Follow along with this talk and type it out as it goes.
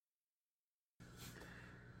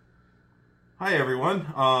Hi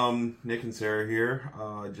everyone, Nick and Sarah here.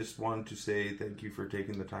 Just wanted to say thank you for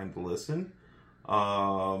taking the time to listen.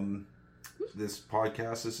 This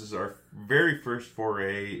podcast, this is our very first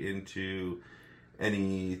foray into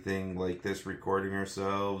anything like this, recording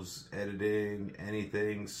ourselves, editing,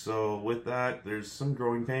 anything. So with that, there's some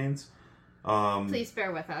growing pains. Please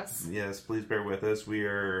bear with us. Yes, please bear with us. We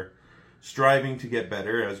are striving to get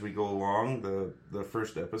better as we go along. The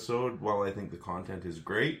first episode, while I think the content is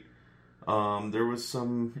great, there was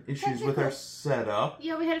some issues with our setup.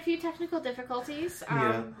 Yeah, we had a few technical difficulties.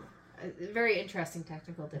 Very interesting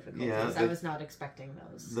technical difficulties. Yeah, I was not expecting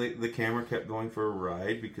those. The camera kept going for a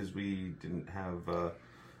ride because we didn't have the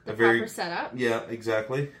proper setup. Yeah,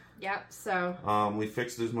 exactly. Yeah, so we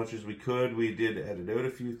fixed as much as we could. We did edit out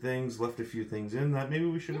a few things, left a few things in that maybe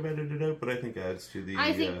we should have edited out, but I think adds to the...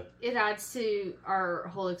 I think it adds to our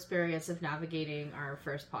whole experience of navigating our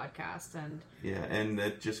first podcast. And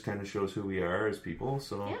it just kind of shows who we are as people,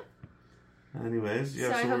 so... Yeah. Anyways,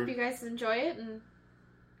 yeah. So I hope you guys enjoy it and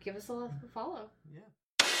give us a follow. Yeah.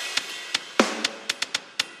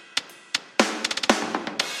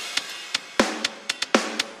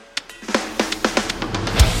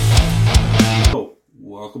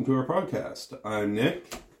 Welcome to our podcast. I'm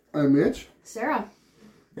Nick. I'm Mitch. Sarah.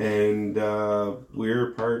 And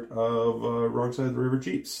we're part of Wrong Side of the River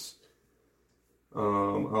Jeeps.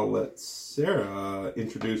 I'll let Sarah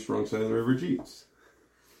introduce Wrong Side of the River Jeeps.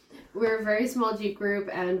 We're a very small Jeep group,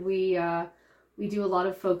 and we do a lot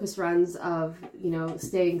of focus runs of,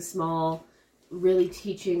 staying small, really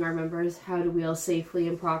teaching our members how to wheel safely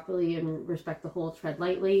and properly and respect the whole tread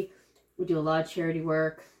lightly. We do a lot of charity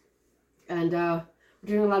work, and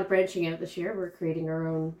we're doing a lot of branching out this year. We're creating our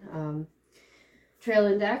own trail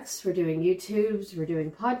index. We're doing YouTubes. We're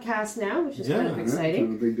doing podcasts now, which is kind of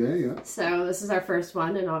exciting. It's a big day, yeah. So this is our first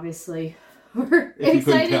one, and obviously we're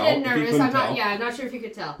excited and nervous. I'm not sure if you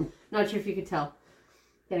could tell.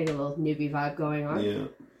 Getting a little newbie vibe going on. Yeah.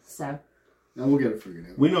 So. Now we'll get it figured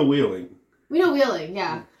out. We know wheeling.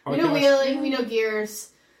 Yeah. We know wheeling. We know gears.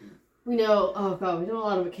 We know, we know a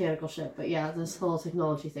lot of mechanical shit, but yeah, this whole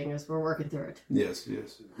technology thing is, we're working through it. Yes.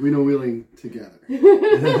 We know wheeling together.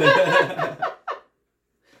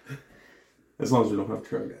 As long as we don't have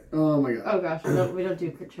trail guide. Oh my god. Oh gosh, we don't do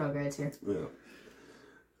trail guides here.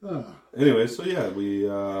 Yeah. Anyway, so yeah, we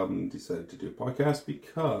decided to do a podcast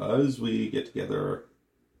because we get together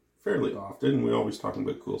fairly often. We're always talking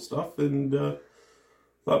about cool stuff, and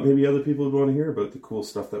thought maybe other people would want to hear about the cool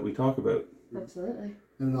stuff that we talk about. Absolutely.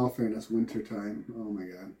 And in all fairness, winter time. Oh my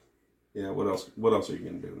god. Yeah. What else? What else are you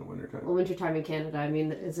going to do in the winter time? Well, winter time in Canada. I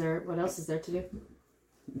mean, what else is there to do?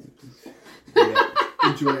 Yeah.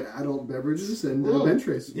 Enjoy adult beverages and bench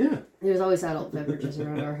races. Yeah. There's always adult beverages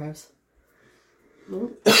around our house.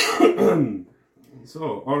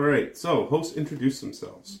 So, all right. So, hosts introduce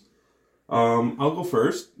themselves. I'll go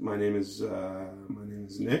first. My name is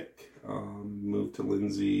Nick. Moved to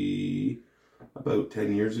Lindsay about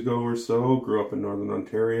 10 years ago or so. Grew up in Northern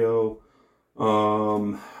Ontario.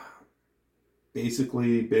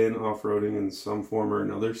 Basically been off-roading in some form or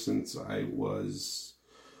another since I was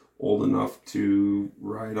old enough to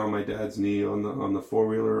ride on my dad's knee on the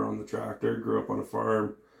four-wheeler, on the tractor. Grew up on a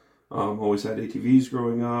farm. Always had ATVs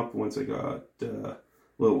growing up. Once I got a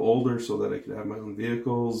little older so that I could have my own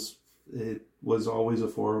vehicles, it was always a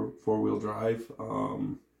four-wheel drive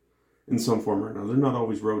in some form or another. Not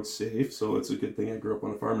always road safe, so it's a good thing I grew up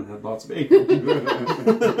on a farm and had lots of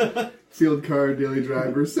acres. Field car, daily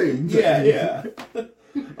driver, same. Yeah.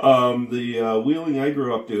 The wheeling I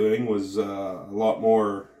grew up doing was a lot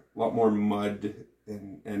more mud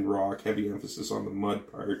and rock, heavy emphasis on the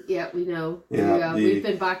mud part. Yeah, we know. Yeah, we've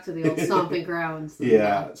been back to the old stomping grounds.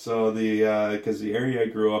 Yeah, so because the area I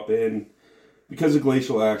grew up in, because of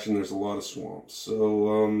glacial action, there's a lot of swamps.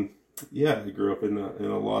 So, I grew up in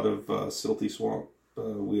a lot of silty swamp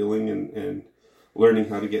wheeling and learning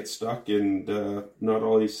how to get stuck and not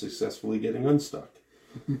always successfully getting unstuck.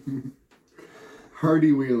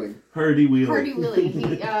 Hardy wheeling.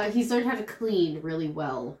 He's learned how to clean really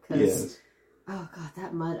well. Yes. Oh god,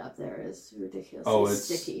 that mud up there is ridiculously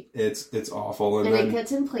sticky. It's awful, and then it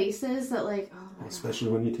gets in places that especially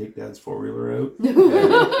when you take Dad's four-wheeler out,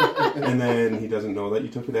 and then he doesn't know that you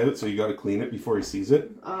took it out, so you got to clean it before he sees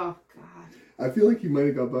it. Oh god. I feel like you might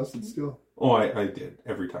have got busted still. Oh, I did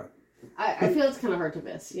every time. I feel it's kind of hard to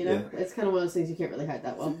miss, Yeah. It's kind of one of those things you can't really hide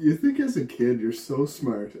that well. You think as a kid you're so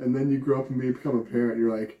smart, and then you grow up and become a parent, and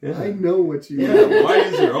you're like, I know what you do. Why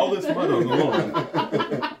is there all this mud on the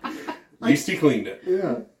lawn? At least he cleaned it.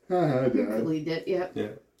 Yeah. Dad. Cleaned it, yep. Yeah.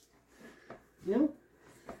 No?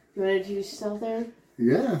 You want to introduce yourself there?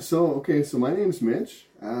 Yeah, so my name's Mitch.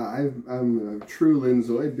 I'm a true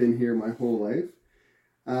Linzoid, been here my whole life.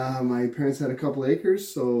 My parents had a couple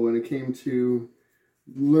acres, so when it came to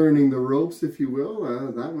learning the ropes, if you will,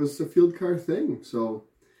 that was a field car thing. So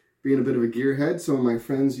being a bit of a gearhead, some of my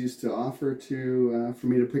friends used to offer for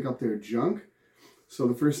me to pick up their junk. So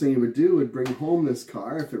the first thing you would do would bring home this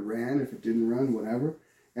car, if it ran, if it didn't run, whatever,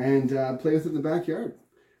 and play with it in the backyard.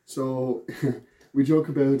 So we joke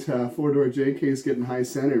about four-door JKs getting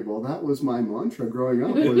high-centered. Well, that was my mantra growing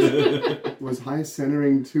up, was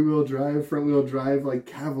high-centering, two-wheel drive, front-wheel drive, like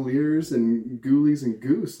Cavaliers and Ghoulies and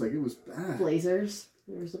Goose. Like, it was bad. Blazers.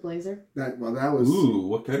 There was a Blazer. That was... Ooh,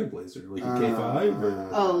 what kind of Blazer? Like a K5? Or...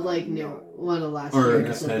 Oh, like, no. One of last Or year.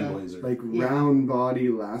 an S10 Blazer. Like, round body,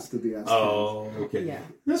 last of the S10. Oh, okay. Yeah.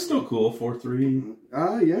 That's still cool. 4.3.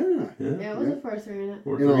 Yeah. Yeah, it was a 4.3 in it.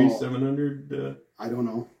 4.3, 700. I don't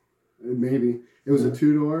know. Maybe. It was a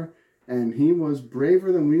two-door, and he was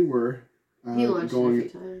braver than we were he launched a few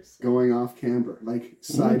times. going off camber, like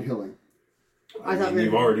side-hilling. I thought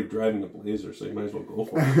you've already driving a Blazer, so you might as well go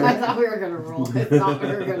for it. I thought we were going to roll. I thought we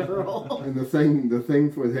were going to roll. And the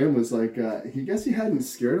thing with him was like, he hadn't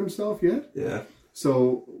scared himself yet. Yeah.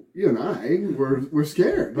 So you and I were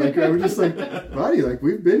scared. Like, I was just like, buddy, like,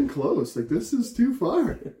 we've been close. Like, this is too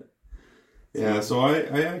far. Yeah, so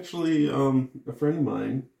I actually, a friend of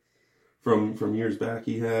mine from years back,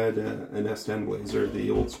 he had an S10 Blazer,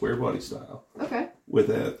 the old square body style. Okay. With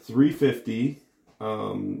a 350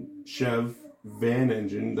 Chev van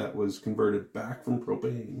engine that was converted back from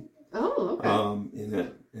propane. Oh, okay. In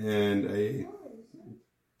it, and a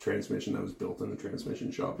transmission that was built in a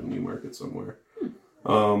transmission shop in Newmarket somewhere.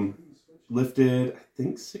 Lifted, I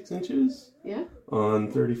think, 6 inches. Yeah.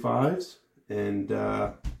 On 35s, and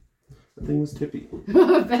the thing was tippy.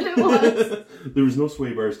 I bet it was. There was no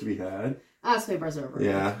sway bars to be had. Sway bars are over.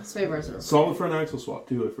 Yeah. Sway bars are over. Solid front axle swap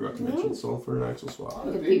too. I forgot to mention solid front axle swap.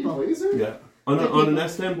 Good people. Blazer? Yeah. On an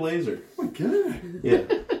S10 Blazer. Oh my god. Yeah.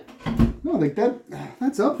 No, like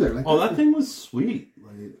that's up there. Like, Oh, that thing was sweet.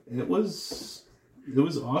 Like it was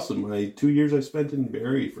awesome. My 2 years I spent in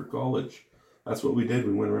Barrie for college. That's what we did.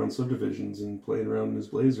 We went around subdivisions and played around in his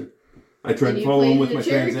Blazer. I tried to follow him with my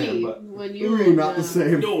Trans Am, but when you were not the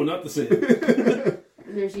same. No, not the same.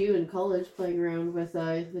 And there's you in college playing around with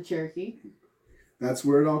the Cherokee. That's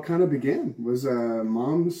where it all kind of began. Was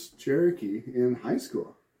Mom's Cherokee in high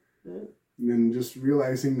school, and then just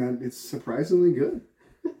realizing that it's surprisingly good.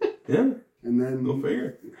 Yeah. And then Go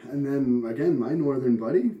figure. And then again, my northern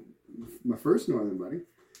buddy, my first northern buddy,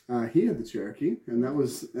 he had the Cherokee, and that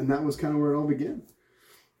was kind of where it all began.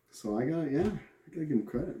 So I gotta give him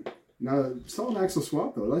credit. Now, solid axle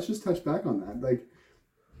swap though. Let's just touch back on that. Like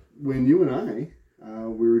when you and I,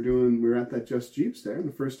 we were at that Just Jeeps there, and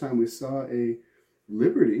the first time we saw a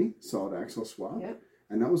Liberty solid axle swap. Yep.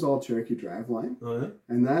 And that was all Cherokee driveline. Oh yeah.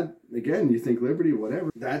 And that, again, you think Liberty, whatever.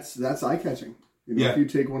 That's eye catching. You know, Yeah. if you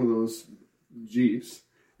take one of those Jeeps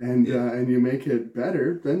and you make it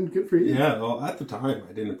better, then good for you. Yeah. Well, at the time,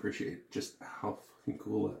 I didn't appreciate just how fucking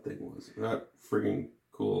cool that thing was. That friggin'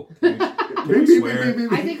 cool. Can we swear?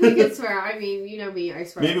 I think we could swear. I mean, you know me, I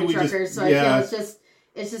swear Maybe like we a trucker, just- so yeah. I feel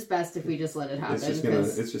it's just best if we just let it happen.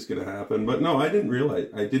 It's just gonna happen. But no, I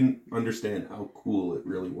didn't understand how cool it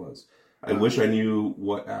really was. I wish I knew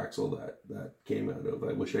what axle that came out of.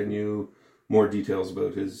 I wish I knew more details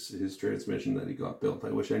about his transmission that he got built.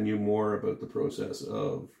 I wish I knew more about the process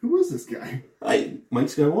of... Who was this guy? Mike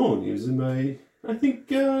Scalone. He was in my... I think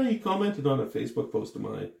he commented on a Facebook post of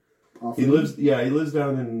mine. He lives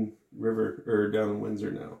down in down in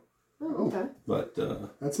Windsor now. Oh, okay. But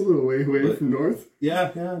that's a little way from north.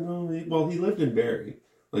 Yeah, no. He lived in Barrie,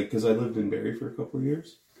 because I lived in Barrie for a couple of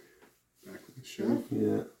years. Back with the show.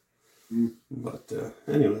 Yeah. But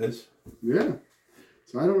anyways, yeah.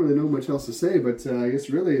 So I don't really know much else to say, but I guess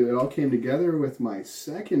really it all came together with my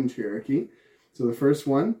second Cherokee. So the first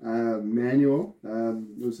one, manual,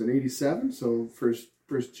 was an '87, so first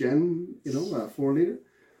gen, 4-liter,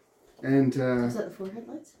 and Was that the 4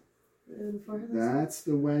 headlights? that's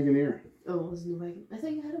the Wagoneer. Oh, it wasn't the Wagon. I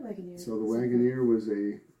thought you had a Wagoneer. So the Wagoneer was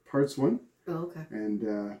a parts one. Oh, okay. And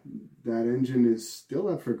that engine is still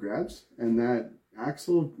up for grabs, and that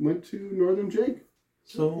axle went to Northern Jake.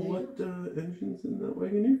 so what engine's in that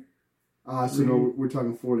Wagoneer? No, we're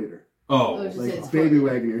talking 4-liter. Oh, Like baby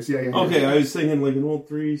Wagoneers, yeah. okay. I was thinking like an old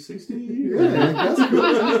 360. Yeah, that's cool.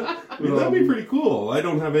 I mean, that'd be pretty cool. I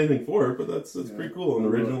don't have anything for it, but that's pretty cool. An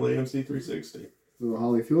original AMC 360. Little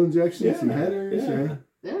Holly fuel injection, some headers.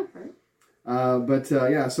 Yeah, right.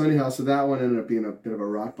 So anyhow, so that one ended up being a bit of a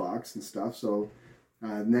rot box and stuff. So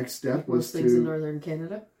next step was Most things in northern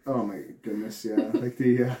Canada. Oh my goodness, yeah. Like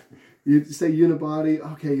the You say unibody,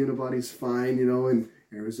 okay, unibody's fine, you know, in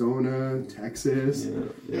Arizona, Texas.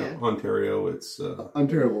 Yeah. Ontario, it's...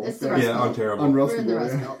 Unterable. It's the Rust Belt. Unterable. We're in the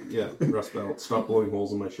Rust Belt. Yeah, Rust Belt. Stop blowing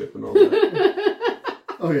holes in my ship and all that.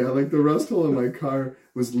 Oh yeah, like the rust hole in my car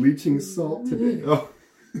was leaching salt today. Oh.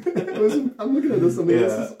 I'm looking at this, I'm like,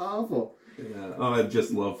 this is awful. Yeah. Oh, I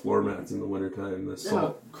just love floor mats in the wintertime. The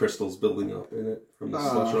salt crystals building up in it from the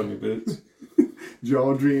slush on your boots.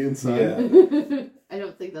 Geometry inside. Yeah. I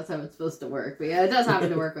don't think that's how it's supposed to work, but yeah, it does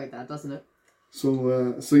happen to work like that, doesn't it?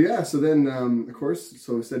 So then, of course,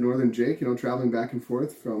 so we said Northern Jake, you know, traveling back and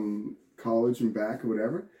forth from college and back or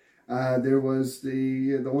whatever. There was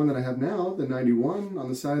the one that I have now, the 91 on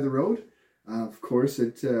the side of the road. Of course,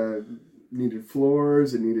 it needed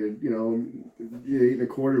floors. It needed, you know, 8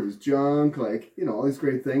 1/4 was junk. Like, you know, all these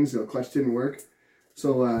great things. The clutch didn't work.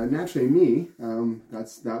 So naturally, me,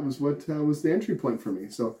 that was what was the entry point for me.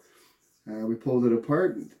 So we pulled it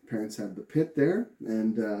apart. Parents had the pit there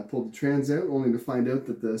and pulled the trans out, only to find out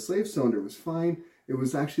that the slave cylinder was fine. It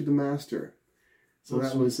was actually the master. So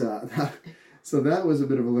that was So that was a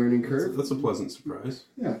bit of a learning curve. That's a pleasant surprise.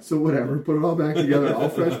 Yeah, so whatever. Put it all back together, all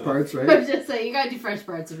fresh parts, right? I was just saying, you gotta do fresh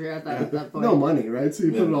parts if you're at that point. No money, right? So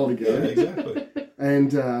you put it all together. Yeah, exactly.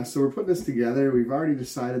 And so we're putting this together. We've already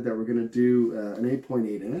decided that we're going to do an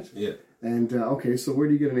 8.8 in it. Yeah. And, okay, so where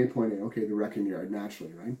do you get an 8.8? Okay, the wrecking yard,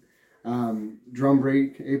 naturally, right? Drum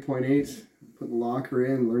brake, 8.8, put the locker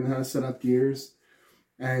in, learn how to set up gears.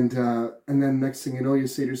 And then next thing you know, you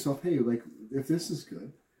say to yourself, hey, like, if this is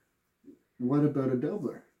good, what about a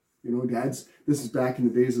doubler? You know, this is back in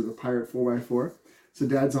the days of the Pirate 4x4. So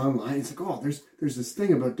Dad's online. He's like, oh, there's this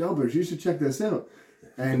thing about doublers. You should check this out.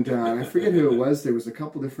 And I forget who it was. There was a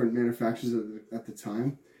couple different manufacturers at the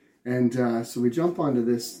time. And so we jump onto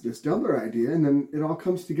this doubler idea, and then it all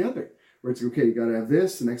comes together. Where it's, okay, you got to have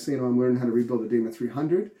this. The next thing you know, I'm learning how to rebuild a Dama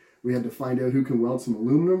 300. We had to find out who can weld some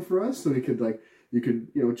aluminum for us. So we could, like, you could,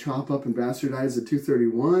 you know, chop up and bastardize the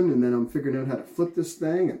 231. And then I'm figuring out how to flip this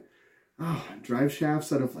thing. And drive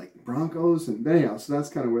shafts out of like Broncos, and anyhow, so that's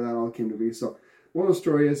kind of where that all came to be. So one of the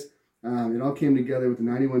story is, it all came together with the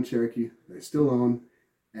 91 Cherokee that I still own,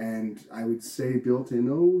 and I would say built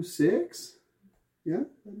in 06. Yeah.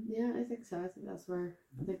 Yeah, I think so. I think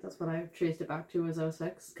that's what I traced it back to was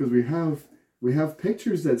 06. Because we have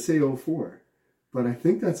pictures that say 04. But I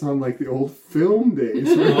think that's on like the old film days.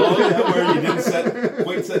 Where you didn't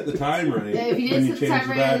quite set the time right. Yeah, if you didn't set the time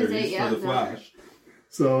right, it was 8, for the flash.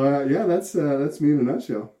 So that's me in a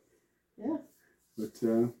nutshell. Yeah. But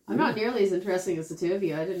I'm not nearly as interesting as the two of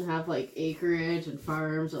you. I didn't have like acreage and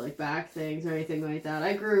farms or like back things or anything like that.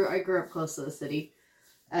 I grew up close to the city,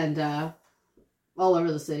 and all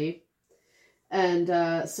over the city. And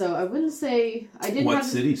so I wouldn't say I didn't. What have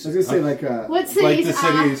cities? I was gonna say like what cities? Like the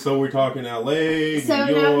cities. So we're talking LA. So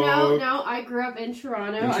New York. no. I grew up in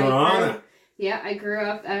Toronto. In Toronto. I grew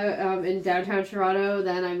up out, in downtown Toronto.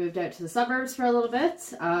 Then I moved out to the suburbs for a little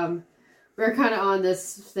bit. We're kind of on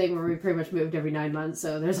this thing where we pretty much moved every 9 months.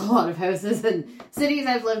 So there's a lot of houses and cities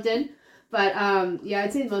I've lived in. But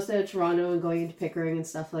I'd say most of Toronto and going into Pickering and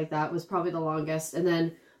stuff like that was probably the longest. And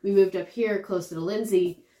then we moved up here close to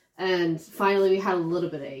Lindsay. And finally we had a little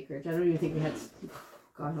bit of acreage. I don't even think we had,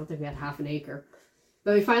 I don't think we had half an acre.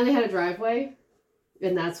 But we finally had a driveway.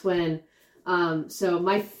 And that's when... so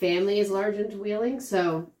my family is large into wheeling,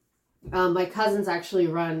 so my cousins actually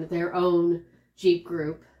run their own Jeep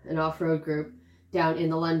group, an off-road group, down in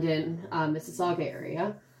the London, Mississauga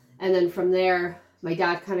area. And then from there, my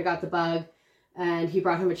dad kind of got the bug, and he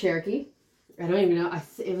brought home a Cherokee. I don't even know,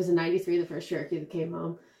 it was a 93, the first Cherokee that came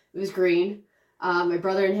home. It was green. My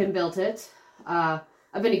brother and him built it. I've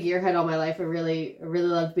been a gearhead all my life. I really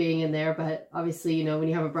loved being in there, but obviously, you know, when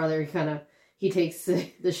you have a brother, he takes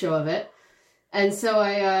the show of it. And so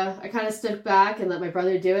I kind of stood back and let my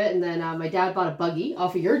brother do it. And then my dad bought a buggy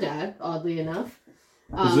off of your dad, oddly enough.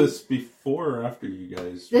 Was this before or after you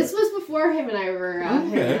guys? This was before him and I were...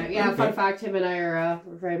 Fun fact, him and I are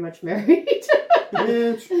very much married.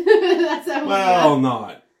 Mitch. That's how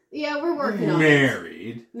not. Yeah, we're working on it.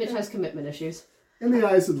 Married. Mitch has commitment issues. In the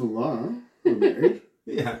eyes of the law, we're married.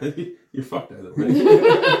 Yeah, you're fucked either way.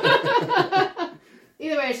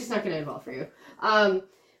 Either way, it's just not going to involve for you.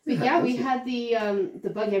 But yeah, we had the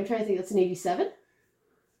buggy. I'm trying to think. That's an 87.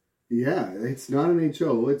 Yeah, it's not an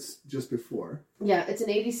HO. It's just before. Yeah, it's an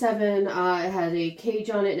 87. It had a cage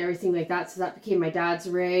on it and everything like that. So that became my dad's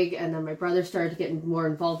rig. And then my brother started getting more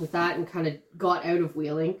involved with that and kind of got out of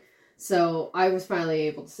wheeling. So I was finally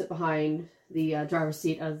able to sit behind the driver's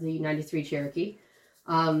seat of the 93 Cherokee.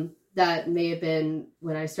 That may have been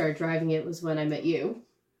when I started driving it was when I met you.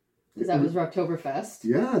 Because that was Rocktoberfest.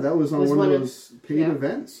 Yeah, that was on one of those paid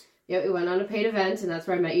events. Yeah, we went on a paid event, and that's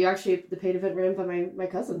where I met you. Actually, the paid event ran by my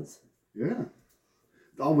cousins. Yeah.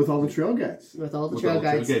 With all the trail guides. With all the trail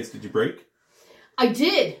guides. Did you break? I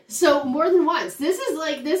did. So more than once. This is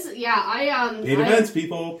like this. Yeah, paid events,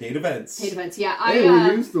 people. Paid events. Paid events. Yeah,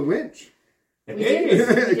 we used the winch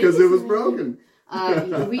because it was broken.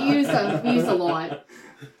 We used a lot.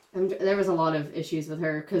 There was a lot of issues with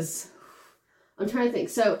her because I'm trying to think.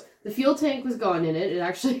 So the fuel tank was gone in it. It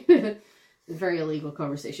actually a very illegal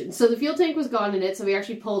conversation. So the fuel tank was gone in it. So we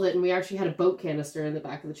actually pulled it, and we actually had a boat canister in the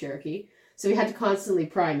back of the Cherokee. So we had to constantly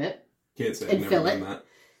prime it. Can't say and I've fill never it. done that.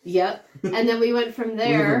 Yep. And then we went from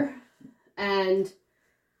there, and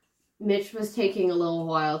Mitch was taking a little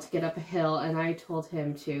while to get up a hill, and I told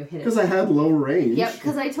him to hit it. Because I had low range. Yep,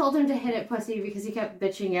 because I told him to hit it, pussy, because he kept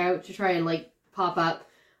bitching out to try and, like, pop up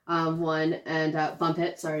one and bump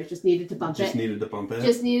it. Sorry, just needed to bump it. Just needed to bump it?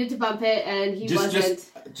 Just needed to bump it, and he wasn't...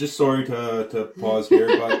 Just sorry to pause here,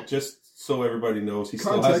 but just so everybody knows, he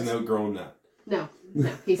still hasn't outgrown that. No,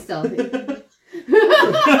 he's still...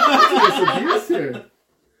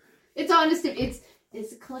 It's honest.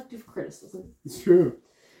 It's a collective criticism. It's true.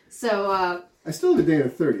 So I still have a day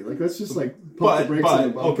of 30. Like let's just like pump the brakes on the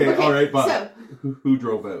bumper. Okay, all right. But so, who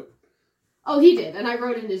drove out? Oh, he did, and I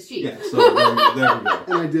rode in his Jeep. Yeah, so there we go.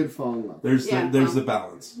 And I did fall in love. There's the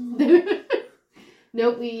balance.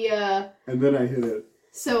 Nope, we. And then I hit it.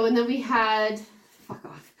 So and then we had. Fuck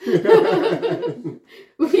off.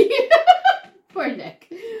 Poor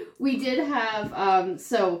Nick. We did have.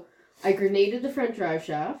 So I grenaded the front drive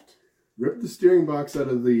shaft. Ripped the steering box out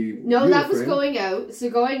of the... No, that was going out. So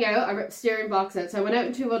going out, I ripped the steering box out. So I went out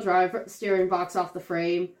in two-wheel drive, ripped the steering box off the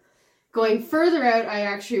frame. Going further out, I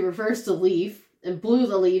actually reversed a leaf and blew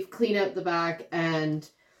the leaf, clean out the back, and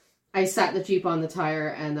I sat the Jeep on the tire,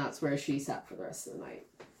 and that's where she sat for the rest of the night.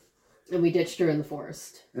 And we ditched her in the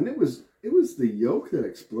forest. And it was the yoke that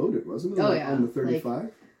exploded, wasn't it? Oh, yeah. On the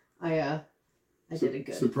 35? Like, I did it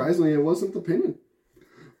good. Surprisingly, it wasn't the pinion.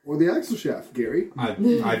 Or the axle shaft, Gary.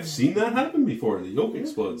 I've seen that happen before. The yoke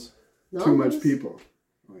explodes. No, Too much people.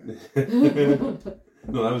 Oh, yeah.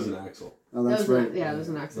 No, that was an axle. Oh, that's right. It was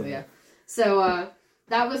an axle, yeah. So,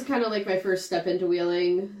 that was kind of like my first step into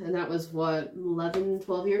wheeling. And that was, 11,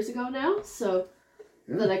 12 years ago now? So,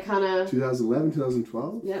 that I kind of... 2011,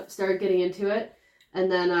 2012? Yep, started getting into it.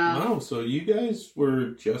 And then... Wow, so you guys were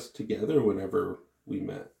just together whenever we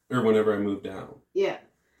met. Or whenever I moved down. Yeah.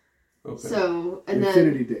 Okay. So, and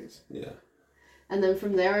Infinity then... days. Yeah. And then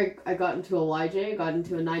from there, I got into a YJ. I got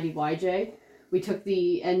into a 90 YJ. We took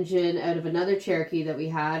the engine out of another Cherokee that we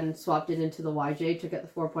had and swapped it into the YJ. Took out the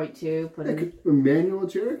 4.2, put in... A manual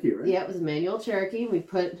Cherokee, right? Yeah, it was a manual Cherokee. We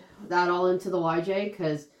put that all into the YJ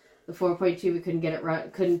because the 4.2, we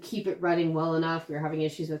couldn't keep it running well enough. We were having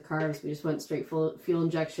issues with carbs. We just went straight full fuel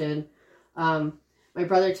injection. My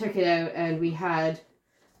brother took it out, and we had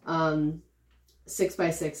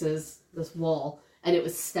 6x6s, this wall, and it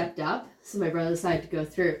was stepped up. So my brother decided to go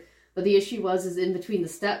through. But the issue is in between the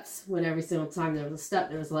steps, when every single time there was a step,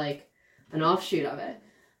 there was like an offshoot of it.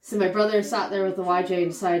 So my brother sat there with the YJ and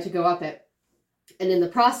decided to go up it. And in the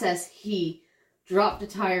process, he dropped a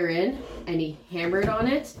tire in and he hammered on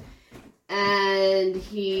it. And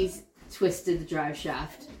he twisted the drive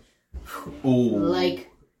shaft. Oh. Like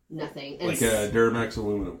nothing. And like a Duramax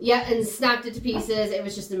aluminum. Yeah, and snapped it to pieces. It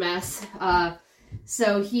was just a mess.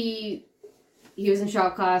 So he was in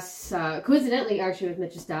shop class, coincidentally, actually, with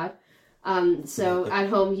Mitch's dad. So at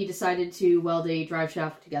home, he decided to weld a drive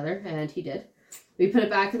shaft together, and he did. We put it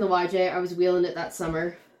back in the YJ. I was wheeling it that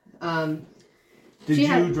summer. Did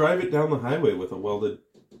you drive it down the highway with a welded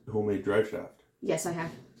homemade drive shaft? Yes, I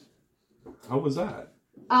have. How was that?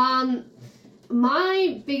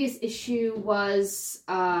 My biggest issue was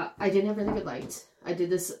I didn't have really good lights. I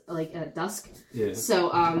did this like at dusk. Yeah.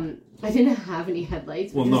 So I didn't have any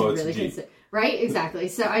headlights. Well, no, it's really right, exactly.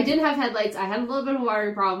 So I didn't have headlights. I had a little bit of a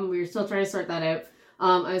wiring problem. We were still trying to sort that out.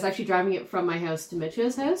 I was actually driving it from my house to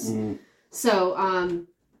Mitch's house. Mm. So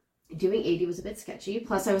doing 80 was a bit sketchy.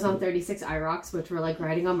 Plus, I was on 36 IROCs, which were like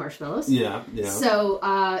riding on marshmallows. Yeah, yeah. So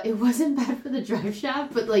it wasn't bad for the drive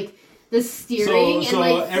shaft, but like the steering and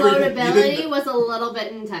like floatability was a little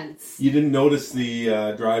bit intense. You didn't notice the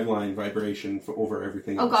driveline vibration over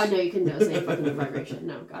everything else. Oh god, no, you couldn't notice any fucking vibration.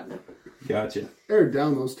 No, god, no. Gotcha. Air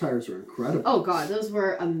down, those tires were incredible. Oh god, those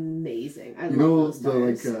were amazing. I love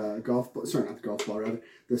those tires. The golf ball, sorry, not the golf ball, rather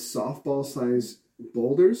the softball size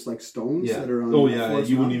boulders, like stones that are on. Oh yeah,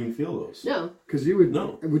 you wouldn't even feel those. No, because you would.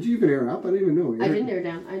 No, would you even air up? I didn't even know. I didn't air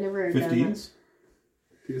down. I never aired 15s? Down.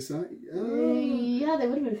 PSI? Yeah, they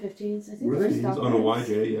would have been 15s. I think were they? On a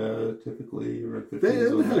YJ, typically around 15s.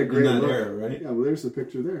 They had a great in that look. era, right? Yeah, well, there's the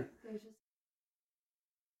picture there.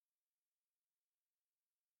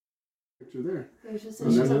 Picture there. It's just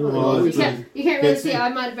you can't really see. I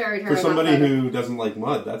might have buried her. For somebody who doesn't like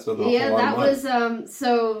mud, that's an awful lot of mud. Was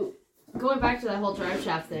so. Going back to that whole drive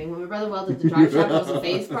shaft thing, when my brother welded the drive shaft, it wasn't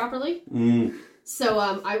phased properly. So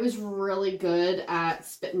I was really good at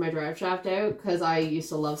spitting my drive shaft out because I used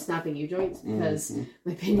to love snapping U-joints because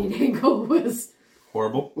my pinion angle was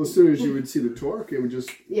horrible. Well, as soon as you would see the torque, it would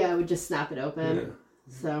just... Yeah, it would just snap it open. Yeah.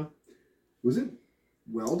 So... Was it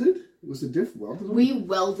welded? Was the diff welded? We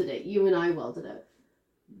welded it. You and I welded it.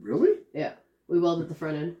 Really? Yeah. We welded the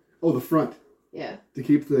front end. Oh, the front. Yeah. To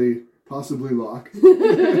keep the possibly lock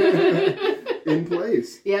in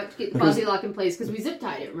place. Yep, to keep the posi lock in place because we zip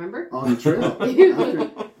tied it, remember? On the trail.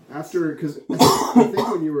 After, because I think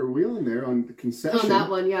when you were wheeling there on the concession. On that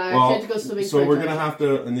one, yeah. I had to go swimming. So we're going to have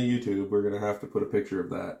to, in the YouTube, we're going to have to put a picture of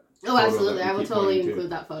that. Oh, absolutely. I will totally include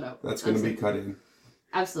that photo. That's going to be cut in.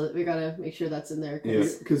 Absolutely. We got to make sure that's in there.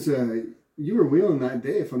 Because you were wheeling that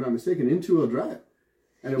day, if I'm not mistaken, in two-wheel drive.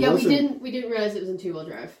 And we didn't realize it was in two-wheel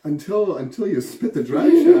drive until you spit the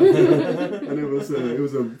drive shaft, and it was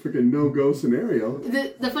a freaking no-go scenario.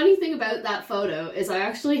 The funny thing about that photo is I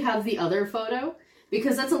actually have the other photo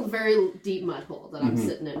because that's a very deep mud hole that I'm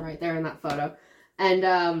sitting in right there in that photo, and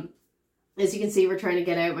as you can see, we're trying to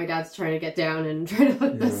get out. My dad's trying to get down and trying to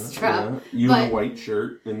hook the strap. Yeah. You in a white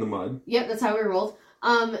shirt in the mud. Yep, that's how we rolled.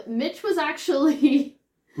 Mitch was actually.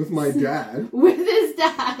 With my dad. With his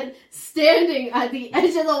dad standing at the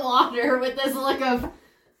edge of the water with this look of,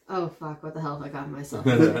 oh fuck, what the hell have I gotten myself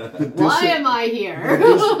into? Why am I here?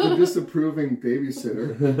 The disapproving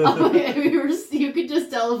babysitter. Oh, yeah, you could just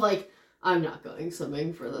tell like, I'm not going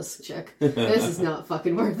swimming for this chick. This is not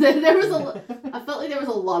fucking worth it. I felt like there was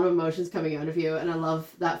a lot of emotions coming out of you, and I love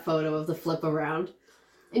that photo of the flip around.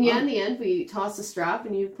 And yeah, in the end, we tossed the strap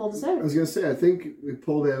and you pulled us out. I was going to say, I think we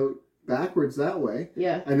pulled out backwards that way.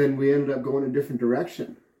 Yeah. And then we ended up going a different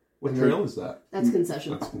direction. What trail is that? That's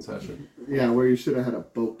concession. That's concession. Yeah, where you should have had a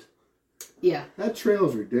boat. Yeah. That trail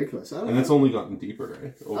is ridiculous. And it's only gotten deeper,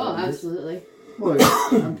 right? Absolutely. Well,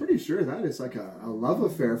 I'm pretty sure that is like a love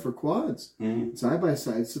affair for quads. Side by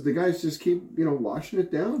side. So the guys just keep, washing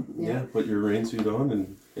it down. Yeah, put your rain suit on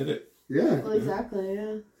and hit it. Yeah. Well, exactly,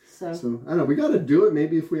 yeah. So I don't know. We got to do it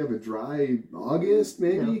maybe if we have a dry August,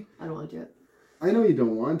 maybe. No, I don't want to do it. I know you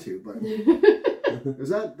don't want to, but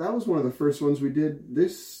that was one of the first ones we did the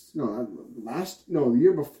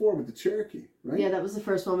year before with the Cherokee, right? Yeah, that was the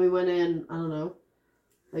first one we went in, I don't know,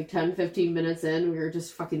 like 10, 15 minutes in. We were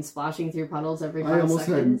just fucking splashing through puddles every 5 seconds.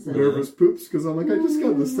 I almost had nervous poops because I'm like, I just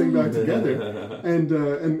got this thing back together.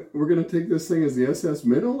 And we're going to take this thing as the SS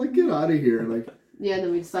Minnow? Like, get out of here. Like. Yeah, and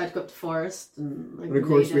then we decided to go up to Forest. And of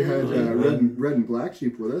course we had red and black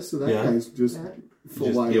sheep with us, so that guy's just... Full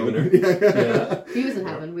just wide giving open. her. He was in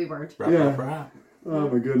heaven, we weren't. Oh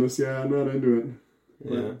my goodness, I'm not into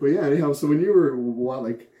it. But anyhow, so when you were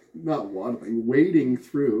wading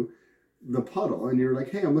through the puddle, and you were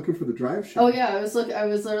like, "Hey, I'm looking for the drive shaft." Oh yeah, I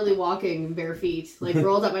was literally walking bare feet, like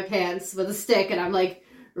rolled up my pants with a stick, and I'm like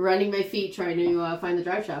running my feet trying to find the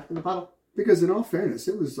drive shaft in the puddle. Because in all fairness,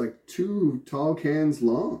 it was like 2 tall cans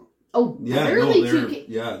long. Oh, yeah, barely they're not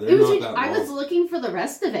that long. I was looking for the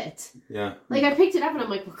rest of it. Yeah. Like, I picked it up and I'm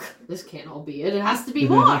like, well, this can't all be it. It has to be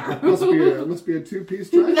more. It must be a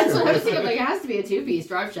 2-piece drive shaft. That's what I was thinking. Like, it has to be a 2-piece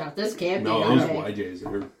drive shaft. This can't be. No, those YJs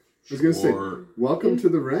are... I was going to say, welcome to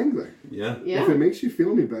the Wrangler. Yeah. If it makes you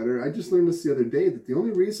feel any better, I just learned this the other day that the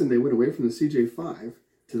only reason they went away from the CJ5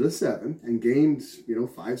 to the 7 and gained,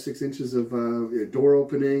 5-6 inches of door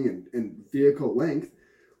opening and vehicle length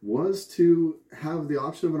was to have the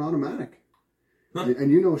option of an automatic. Huh.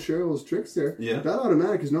 And Cheryl's tricks there. Yeah. That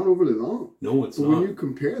automatic is not overly long. No, it's not. But when you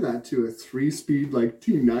compare that to a 3-speed like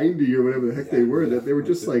T90 or whatever the heck they were, that they were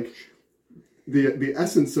just like the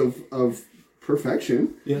essence of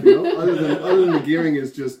perfection. Yeah. Other than the gearing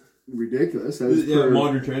is just ridiculous.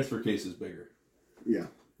 Modern transfer case is bigger. Yeah.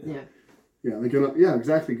 Yeah. Yeah,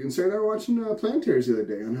 exactly. And Sarah and I were watching Planetaries the other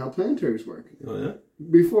day on how Planetaries work. Oh, yeah?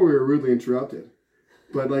 Before we were rudely interrupted.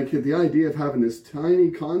 But, the idea of having this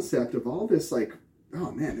tiny concept of all this,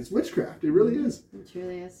 oh, man, it's witchcraft. It really is. It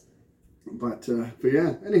truly is. But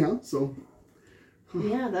yeah, anyhow, so...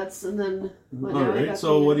 Yeah, and then... All right,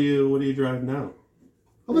 so what do you drive now?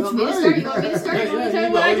 Oh, that's right. You want me to start? You want me to tell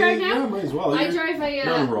you what I drive now? Yeah, might as well. I drive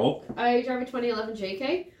a 2011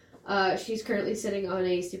 JK. She's currently sitting on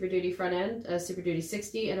a Super Duty front end, a Super Duty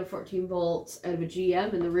 60, and a 14 volt out of a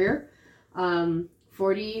GM in the rear.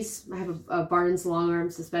 40s. I have a Barnes long arm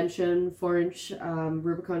suspension, 4-inch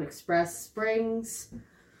Rubicon Express springs.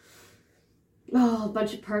 Oh, a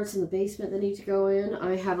bunch of parts in the basement that need to go in.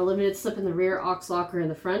 I have a limited slip in the rear, aux locker in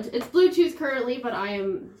the front. It's Bluetooth currently, but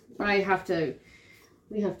I have to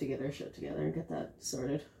We have to get our shit together and get that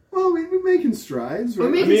sorted. Well, we're making strides, right?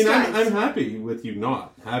 We're making strides. I'm happy with you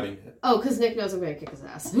not having it. Oh, because Nick knows I'm going to kick his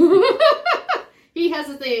ass. He has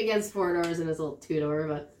a thing against 4 doors and his little 2-door,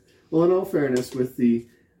 but... Well, in all fairness, with the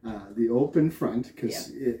open front,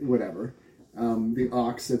 because whatever, the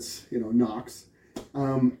aux, it's, Knox,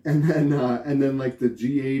 and then like the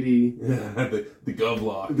G80... the gov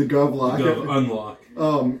lock. The gov lock. The gov unlock.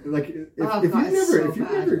 If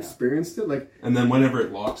you've never experienced it, like... And then whenever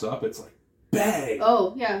it locks up, it's like, bang!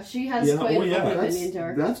 Oh, yeah, she has quite a opinion to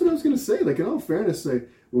her. That's what I was going to say. Like, in all fairness, like,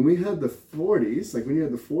 when we had the 40s, like when you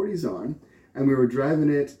had the 40s on, and we were driving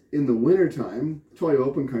it in the wintertime, toy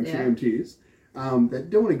open country MTs, that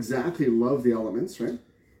don't exactly love the elements, right?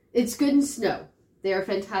 It's good in snow. They are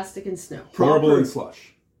fantastic in snow. Horrible in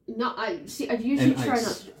slush. No, I usually try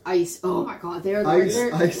not to... Ice. Oh my god, they're ice,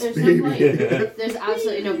 there's baby. no point. There's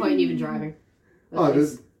absolutely no point in even driving.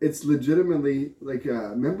 It's legitimately, like,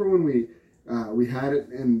 remember when we had it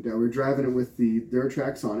and we were driving it with the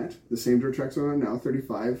Durtrax on it, the same Durtrax on it now,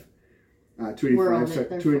 35, 285. We're on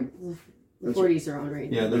it. The 40s are on right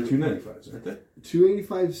now. Yeah, they're 295s, aren't they?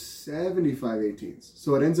 285, 75 18s.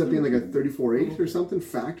 So it ends up being like a 34.8 or something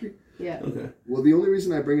factory. Yeah. Okay. Well, the only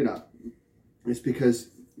reason I bring it up is because,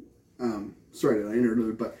 sorry that I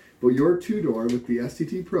interrupted, but your 2-door with the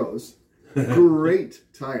STT Pros, great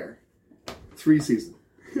tire, 3-season.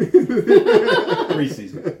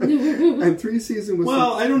 3-season. And 3-season was...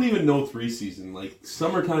 Well, I don't even know 3-season. Like,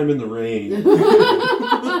 summertime in the rain.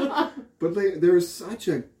 But they're such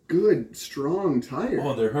a good, strong tire.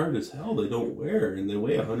 Oh, they're hard as hell. They don't wear, and they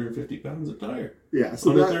weigh 150 pounds of tire. Yeah,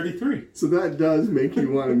 so 133. So that does make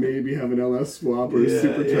you want to maybe have an LS swap or a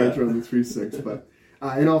supercharger on the 3.6. But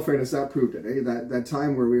in all fairness, that proved it. That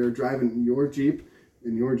time where we were driving your Jeep,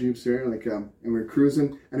 in your Jeep's there, like, and we were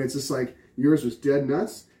cruising, and it's just like, yours was dead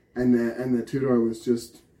nuts, and the 2-door was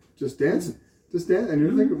just dancing. And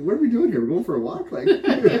you're thinking, what are we doing here? We're going for a walk? Like...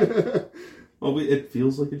 Well, it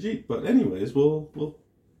feels like a Jeep. But anyways, we'll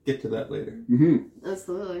get to that later. Mm-hmm.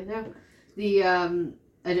 Absolutely, no.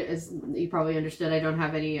 As you probably understood, I don't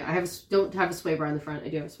have a sway bar in the front. I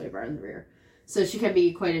do have a sway bar in the rear, so she can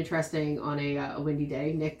be quite interesting on a windy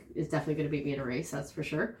day. Nick is definitely going to beat me in a race, that's for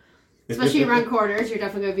sure. Especially around corners, you're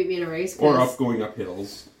definitely going to beat me in a race. Or going up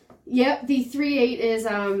hills. Yep, the 3.8 is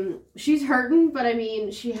she's hurting, but I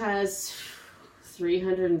mean she has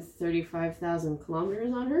 335,000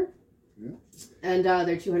 kilometers on her, and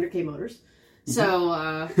they're 200k motors. So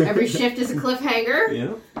every shift is a cliffhanger.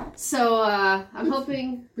 Yeah. So I'm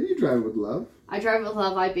hoping. But you drive it with love. I drive it with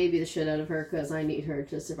love. I baby the shit out of her because I need her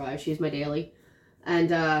to survive. She's my daily.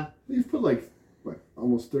 And you've put like what,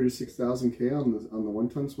 almost 36,000 k on the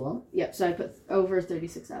 1-ton swap. Yep. So I put over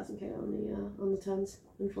 36,000 k on the tons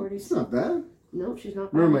and 40s. It's not bad. No, she's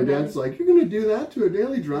not bad. Remember, my dad's like, "You're gonna do that to a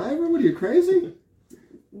daily driver? What are you, crazy?"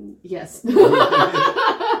 Yes.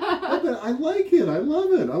 I like it. I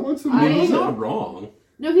love it. I want some. He's not wrong.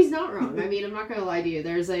 No, he's not wrong. I mean, I'm not going to lie to you.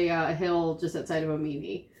 There's a hill just outside of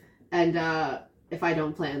Omimi, and if I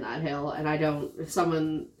don't plan that hill, and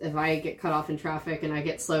if I get cut off in traffic and I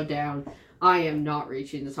get slowed down, I am not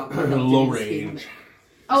reaching the top of the hill. Low range.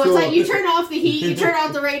 Oh, it's like you turn off the heat, you turn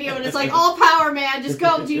off the radio, and it's like all power, man. Just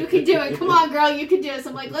go. You can do it. Come on, girl. You can do it. So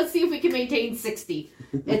I'm like, let's see if we can maintain 60.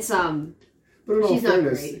 It's But in all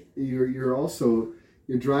fairness, you're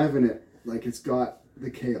driving it like it's got the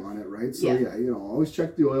K on it, right? So yeah, always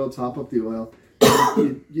check the oil, top up the oil.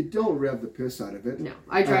 you don't rev the piss out of it. No,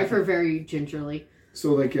 I drive her very gingerly.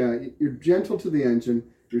 So like you're gentle to the engine,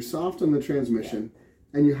 you're soft on the transmission,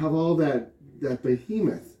 and you have all that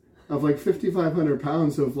behemoth of like 5,500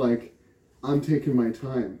 pounds of like, I'm taking my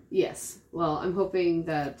time. Yes. Well, I'm hoping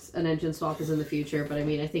that an engine swap is in the future, but I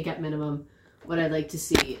mean, I think at minimum, what I'd like to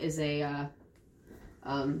see is a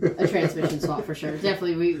transmission swap for sure.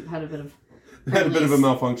 Definitely, we had a bit of a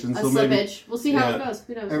malfunction, so slippage. maybe We'll see how it goes.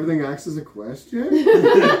 Who knows? Everything acts as a question.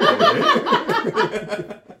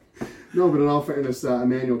 No, but in all fairness, a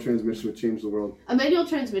manual transmission would change the world. A manual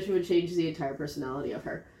transmission would change the entire personality of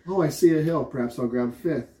her. Oh, I see a hill. Perhaps I'll grab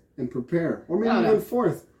 5th and prepare, or maybe even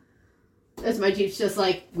 4th. That's my Jeep's just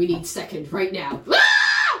like, we need 2nd right now.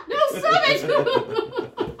 Ah! No, stop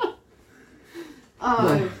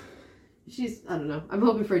it! She's, I don't know. I'm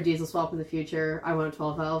hoping for a diesel swap in the future. I want a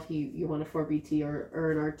 12 valve. You want a 4BT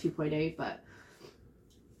or an R2.8, but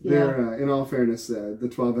they're in all fairness, the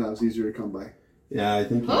 12 valves easier to come by. Yeah, I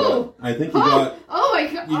think you got. Oh my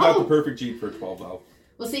god! You got the perfect Jeep for a 12 valve.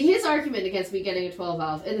 Well, see, his argument against me getting a 12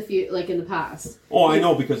 valve in the past. Oh, I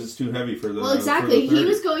know, because it's too heavy for the. Well, exactly. He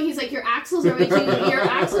was going. He's like, your axles are too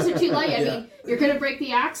light. I mean, you're gonna break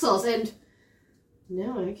the axles, and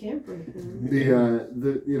No, I can't break them.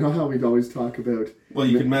 The you know how we'd always talk about. Well,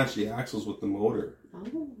 you can match the axles with the motor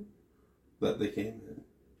Oh. that they came in.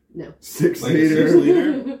 No. 6 Like a liter 6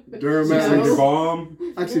 liter? Duramax. 6 liter bomb?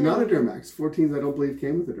 Actually, not a Duramax. 14s, I don't believe,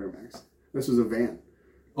 came with a Duramax. This was a van.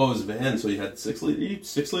 Oh, it was a van, so you had 6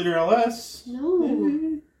 liter LS?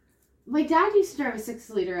 No. My dad used to drive a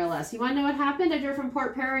 6-liter LS. You want to know what happened? I drove from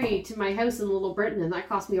Port Perry to my house in Little Britain, and that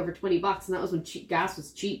cost me over $20, and that was when gas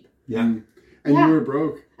was cheap. Yeah. And Yeah. you were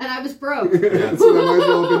broke. And I was broke. Yeah. So that might as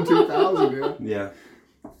well have been 2000, yeah.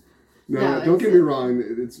 Yeah. No, don't get me wrong.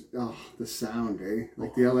 It's the sound, eh?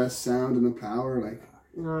 Like the LS sound and the power, like.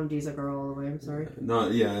 No, I'm diesel girl all the way. I'm sorry.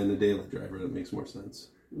 Not, yeah, in a daily driver, that makes more sense.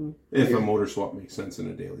 Mm. If Yeah. a motor swap makes sense in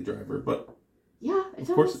a daily driver, but Yeah, it does.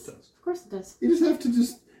 of course it does. Of course it does. You just have to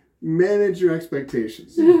just manage your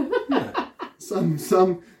expectations. Yeah.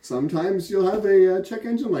 Sometimes you'll have a check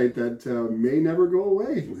engine light that may never go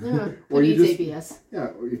away. Yeah. Or It you needs just ABS.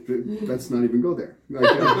 yeah. Let's not even go there.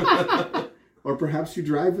 Like, or perhaps you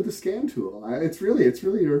drive with a scan tool. It's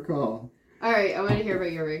really your call. All right, I want to hear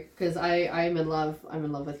about your rig because I'm in love. I'm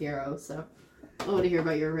in love with Hero, so I want to hear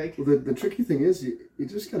about your rig. Well, the tricky thing is you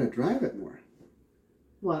just gotta drive it more.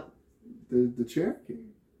 What? The Cherokee.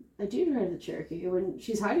 I do drive the Cherokee. When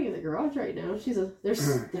she's hiding in the garage right now,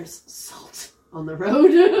 there's salt on the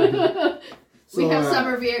road. We have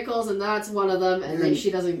summer vehicles, and that's one of them. And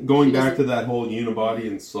she doesn't. Going back to that whole unibody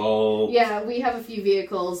and salt. Yeah, we have a few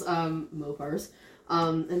vehicles, Mopars,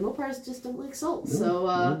 and Mopars just don't like salt. No, So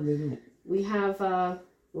no, they don't. we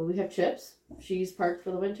have Chips. She's parked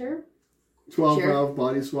for the winter. 12-valve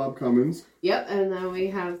body swap Cummins. Yep, and then we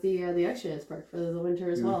have the extra is parked for the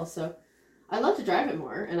winter as well. So I love to drive it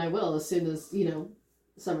more, and I will as soon as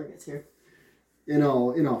summer gets here. In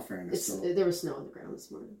all fairness, There was snow on the ground this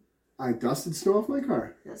morning. I dusted snow off my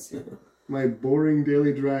car. Yes. My boring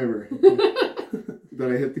daily driver.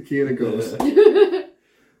 That I hit the key and it goes.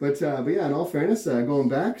 But yeah, in all fairness, going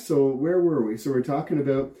back, so where were we? So we're talking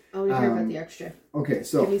about... I want to hear about the extra. Okay,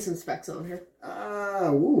 so... Give me some specs on her.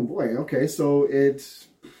 Oh boy, okay, so at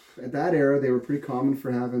that era, they were pretty common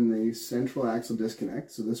for having the central axle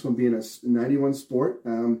disconnect. So this one being a 91 Sport,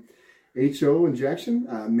 HO injection,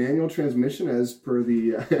 manual transmission as per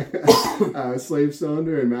the slave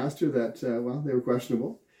cylinder and master that, they were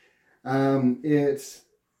questionable.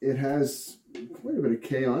 It has quite a bit of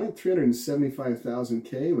K on it, 375,000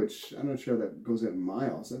 K, which I'm not sure that goes out in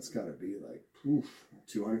miles. That's got to be like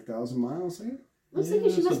 200,000 miles, eh? I was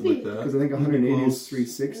thinking she must be... Because I think 180 is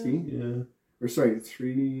 360. Yeah. Or sorry,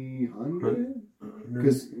 300?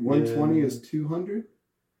 Because 120 is 200?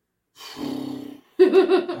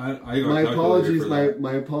 My apologies.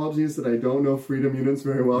 My apologies that I don't know freedom units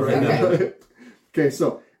very well right now. Okay,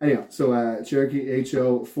 so anyhow, Cherokee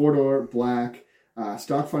HO 4-door black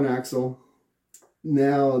stock front axle.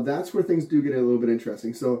 Now that's where things do get a little bit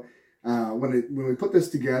interesting. So when we put this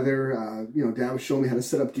together, Dad was showing me how to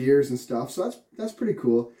set up gears and stuff. So that's pretty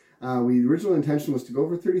cool. The original intention was to go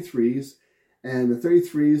over 33s, and the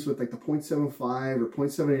 33s with like the 0.75 or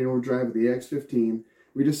 0.78 overdrive with the AX15.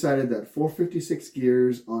 We decided that 456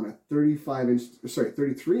 gears on a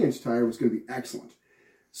 33-inch tire was going to be excellent.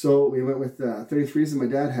 So we went with 33s that my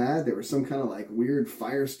dad had. They were some kind of like weird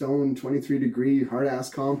Firestone 23-degree hard-ass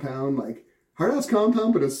compound,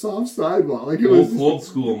 but a soft sidewall. Like it was old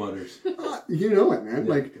school mutters. You know it, man.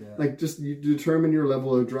 Yeah, Just you determine your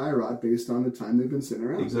level of dry rot based on the time they've been sitting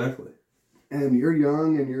around. Exactly. And you're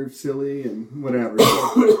young and you're silly and whatever.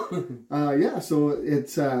 So, so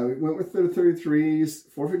it's we went with the 33s,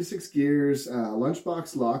 456 gears,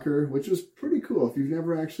 lunchbox locker, which was pretty cool. If you've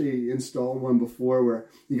never actually installed one before, where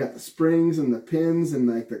you got the springs and the pins and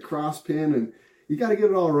like the cross pin, and you got to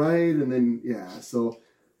get it all right. And then so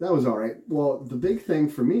that was all right. Well, the big thing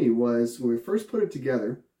for me was when we first put it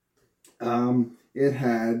together, it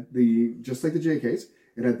had just like the JKs,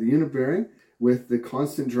 it had the unit bearing with the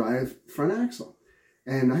constant drive front axle.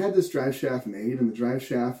 And I had this drive shaft made, and the drive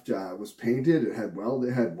shaft was painted. It had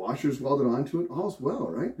washers welded onto it. All's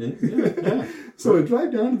well, right? Yeah. So I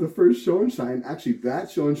drive down to the first show and shine. Actually,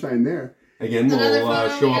 that show and shine there. Again,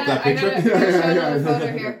 we'll show up that picture. I gotta show another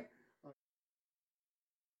photo here.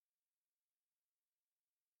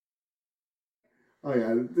 Oh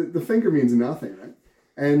yeah, the finger means nothing, right?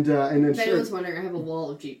 And then If anyone's wondering, I have a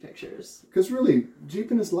wall of Jeep pictures. Because really,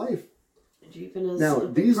 Jeeping is life. Jeeping is now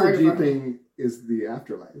diesel Jeeping is the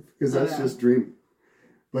afterlife, because that's just dreaming.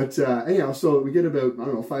 But anyhow, so we get about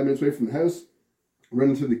 5 minutes away from the house,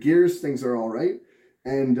 running through the gears, things are all right,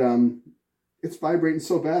 and it's vibrating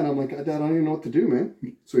so bad. I'm like, Dad, I don't even know what to do, man.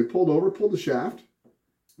 So we pulled the shaft,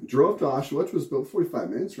 drove to Oshawa, which was about 45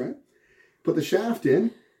 minutes, right? Put the shaft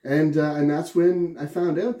in, And that's when I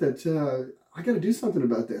found out that I got to do something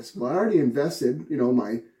about this. Well, I already invested,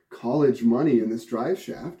 my college money in this drive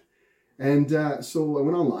shaft. And so I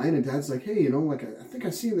went online, and Dad's like, hey, I think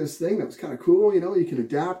I've seen this thing that was kind of cool. You can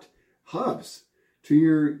adapt hubs to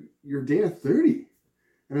your Dana 30.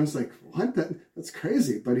 And I was like, what? That's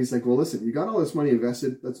crazy. But he's like, well, listen, you got all this money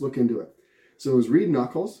invested. Let's look into it. So it was reed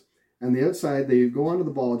knuckles, and the outside, they go onto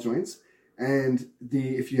the ball joints. And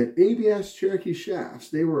if you had ABS Cherokee shafts,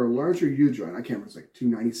 they were a larger U-joint. I can't remember, it's like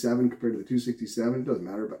 297 compared to the 267. It doesn't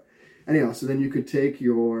matter. But anyhow, so then you could take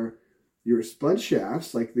your spud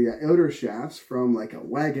shafts, like the outer shafts from like a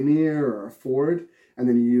Wagoneer or a Ford, and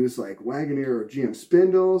then you use like Wagoneer or GM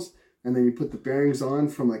spindles, and then you put the bearings on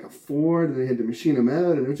from like a Ford, and they had to machine them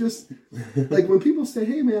out, and it was just like when people say,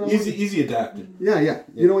 "Hey, man, easy adapted." Yeah.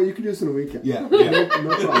 You know what? You can do this in a weekend. Yeah.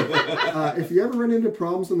 No problem. If you ever run into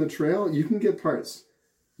problems on the trail, you can get parts.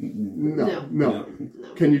 No.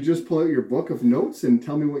 Can you just pull out your book of notes and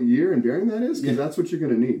tell me what year and bearing that is? Because that's what you're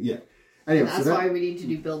going to need. Yeah. Anyway, that's why we need to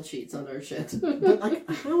do build sheets on our shit. But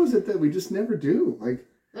how is it that we just never do? Like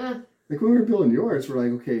when we were building yours, we're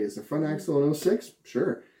like, okay, is the front axle an 06?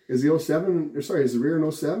 Sure. Is the 07, is the rear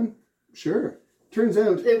an 07? Sure. Turns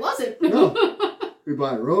out it wasn't. No. We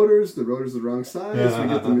buy rotors. The rotors are the wrong size. We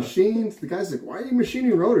get the machines. The guy's like, why are you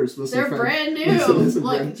machining rotors? They're brand new. Just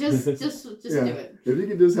do it. If you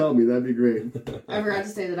could just help me, that'd be great. I forgot to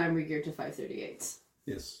say that I'm re-geared to 538s.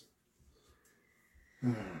 Yes.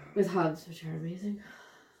 With hubs, which are amazing.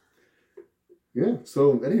 Yeah.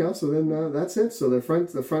 So anyhow, then that's it. So the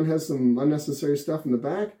front has some unnecessary stuff in the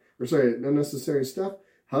back. Unnecessary stuff,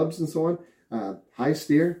 hubs and so on. High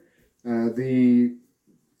steer. The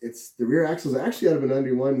rear axle is actually out of an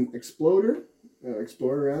 91 Explorer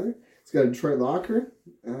rather. It's got a Detroit locker.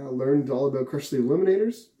 Learned all about crush sleeve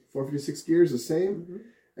eliminators. 456 gears, the same. Mm-hmm.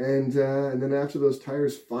 And then after those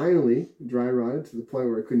tires finally dry rotted to the point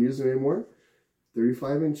where I couldn't use them anymore,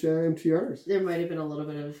 35-inch MTRs. There might have been a little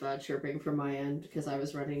bit of chirping from my end because I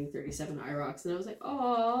was running 37 IROCs, and I was like,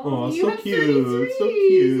 "Oh, you have 33s. So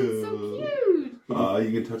cute.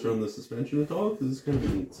 You can touch on the suspension at all? Because it's kind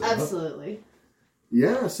of neat. Absolutely.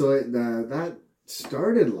 Yeah, so that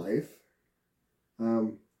started life.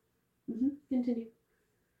 Continue.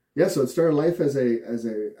 Yeah, so it started life as a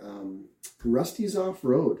Rusty's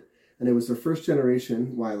Off-Road, and it was the first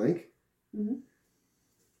generation Y-Link. Mm-hmm.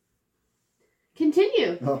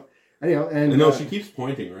 Continue. Oh, anyhow, and I know she keeps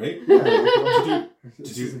pointing, right? Yeah,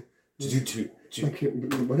 to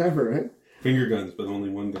whatever, right? Finger guns, but only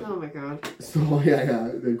one gun. Oh my god. So yeah,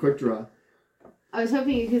 the quick draw. I was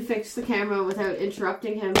hoping you could fix the camera without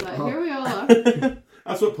interrupting him, but here we all are.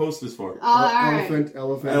 That's what post is for. Elephant.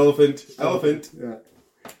 Yeah.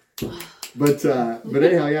 But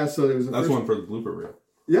anyhow, yeah. So there was that's one for the blooper reel.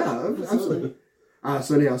 Yeah, absolutely.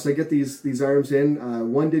 So anyhow, so I get these arms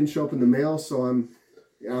in. One didn't show up in the mail, so I'm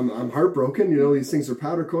heartbroken. These things are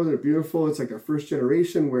powder coated, they're beautiful. It's like their first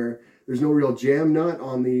generation where there's no real jam nut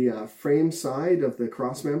on the frame side of the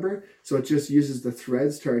cross member, so it just uses the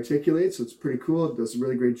threads to articulate. So it's pretty cool. It does a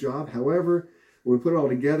really great job. However, when we put it all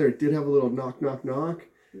together, it did have a little knock. Yeah.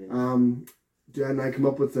 Dad and I come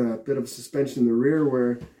up with a bit of suspension in the rear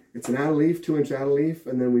where it's an add-a-leaf, 2-inch add-a-leaf,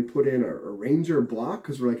 and then we put in a Ranger block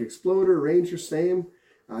because we're like Exploder, Ranger, same.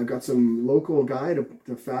 I got some local guy to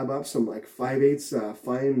fab up some like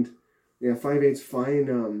 5/8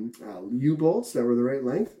 fine U-bolts that were the right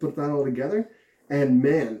length. Put that all together, and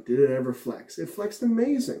man, did it ever flex! It flexed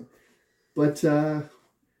amazing. But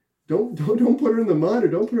don't put her in the mud or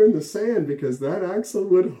don't put her in the sand because that axle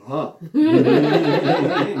would hop.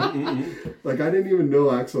 Like I didn't even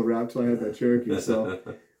know axle wrapped till I had that Cherokee. So.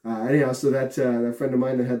 Anyhow, so that friend of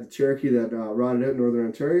mine that had the Cherokee that rotted out in Northern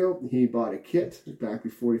Ontario, he bought a kit back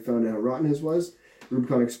before he found out how rotten his was.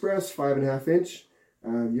 Rubicon Express, 5.5-inch.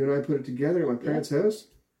 You and I put it together at my parents' house.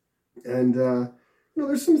 And,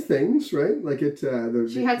 there's some things, right? Like it...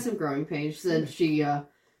 she had some growing pains. She said she got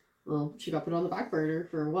put on the back burner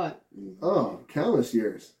for what? Oh, countless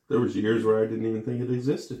years. There was years where I didn't even think it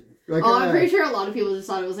existed. Like, I'm pretty sure a lot of people just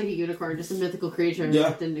thought it was like a unicorn, just a mythical creature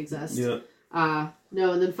that didn't exist. Yeah.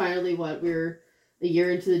 No, and then finally, we're a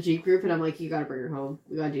year into the Jeep group, and I'm like, you gotta bring her home.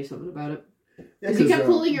 We gotta do something about it. Because he kept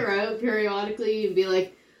pulling her out periodically and be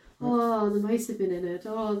like, oh, the mice have been in it.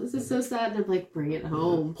 Oh, this is so sad. And I'm like, bring it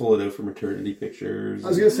home. Pull it out for maternity pictures. I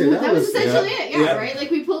was going to say, that was essentially it. Yeah, right? Like,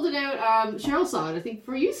 we pulled it out. Cheryl saw it, I think,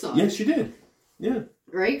 before you saw it. Yeah, she did. Yeah.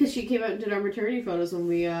 Right? Because she came out and did our maternity photos when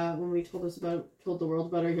we told the world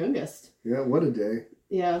about our youngest. Yeah, what a day.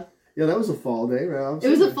 Yeah. Yeah, that was a fall day, right? It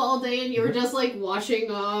was a fall day, and you were just like washing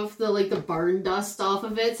off the barn dust off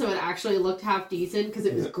of it, so it actually looked half decent because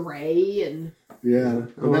it was gray and. Yeah.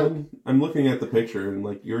 I'm looking at the picture, and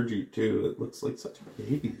like your Jeep too. It looks like such a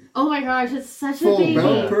baby. Oh my gosh, it's such full a baby.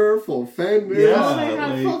 bumper, full fender. Yeah, Oh my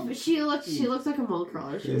god, like, she looked like a mold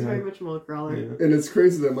crawler. She was very much a mold crawler. Yeah. And it's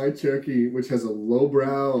crazy that my Cherokee, which has a low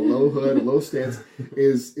brow, a low hood, a low stance,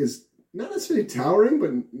 is not necessarily towering, but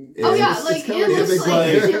Oh yeah, like kinda it looks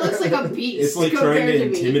like she like- looks like a beast. It's like trying to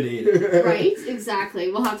intimidate it. me. Right?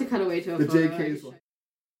 Exactly. We'll have to cut away to a The photo. JKs will.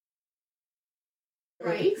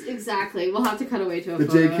 Right? Exactly. We'll have to cut away to a The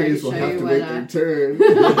photo. JKs will have to wait their turn.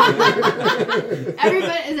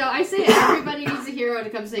 Everybody, no, I say everybody needs a hero to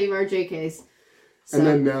come save our JKs. So. And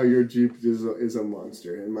then now your Jeep is a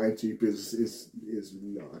monster, and my Jeep is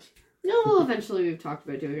not. No, well, eventually we've talked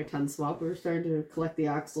about doing a 10 swap. We're starting to collect the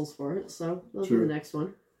axles for it, so that'll be the next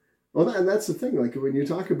one. Well, and that's the thing. Like, when you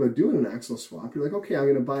talk about doing an axle swap, you're like, okay, I'm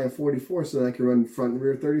going to buy a 44 so that I can run front and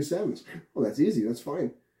rear 37s. Well, that's easy. That's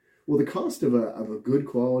fine. Well, the cost of a good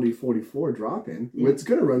quality 44 drop-in, it's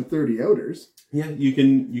going to run 30 outers. Yeah, you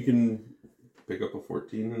can pick up a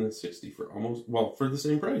 14 and a 60 for the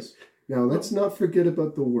same price. Now, let's not forget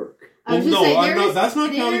about the work. I was just saying, that's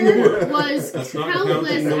not counting the work. There was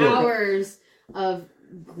countless hours of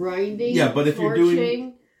grinding. Yeah, but if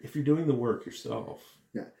torching. you're doing the work yourself,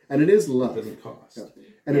 Yeah, and it is love. it doesn't cost. Yeah.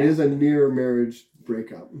 And it is a near marriage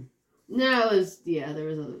breakup. No, that's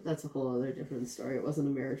a whole other different story. It wasn't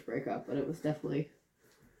a marriage breakup, but it was definitely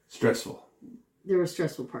Stressful. there were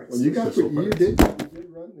stressful parts. Well, you did run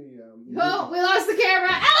the. Oh, we lost the camera!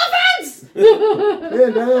 Elephants!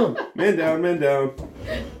 Man down. Man down.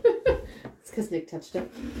 It's because Nick touched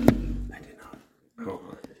it. I did not. Oh,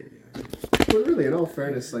 But really, in all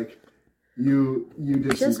fairness, like you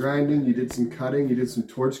did some grinding, you did some cutting, you did some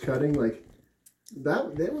torch cutting, like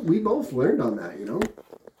that. We both learned on that, you know.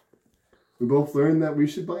 We both learned that we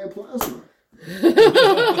should buy a plasma.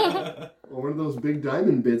 Or one of those big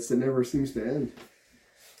diamond bits that never seems to end.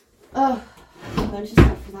 Oh, I'm just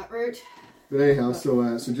up for that route. But anyhow,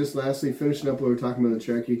 so just lastly, finishing up what we were talking about the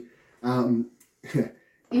Cherokee. You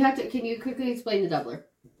have to. Can you quickly explain the doubler?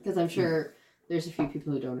 Because I'm sure there's a few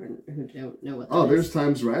people who don't know what that is. There's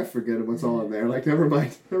times where I forget what's all in there. Like never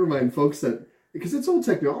mind, folks. That because it's old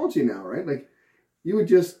technology now, right? Like you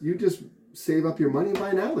just save up your money and buy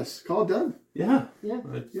an Atlas. Call it done. yeah. Yeah.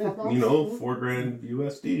 $4,000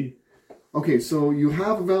 USD. Okay, so you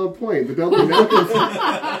have a valid point. The double now the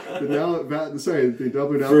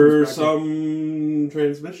double now For some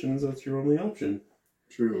transmissions, that's your only option.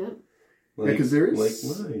 True. Yeah. Because there is like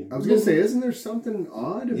mine. I was gonna say, isn't there something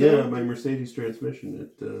odd about Yeah, my Mercedes transmission.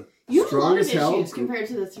 You have a lot of as hell. issues compared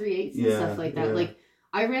to the 3.8s and stuff like that. Yeah. Like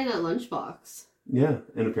I ran that lunchbox. Yeah,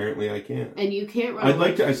 and apparently I can't. And you can't run.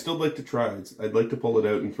 I still like to try it. I'd like to pull it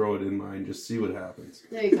out and throw it in mine, just see what happens.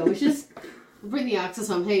 There you go. We should bring the axis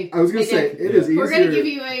home. Hey, I was gonna say it is easier. We're gonna give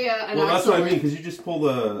you an Well, that's axle. what I mean, because you just pull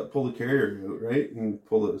the carrier out, right, and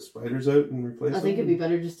pull the spiders out and replace. I think it'd be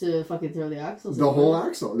better just to fucking throw the axles. The whole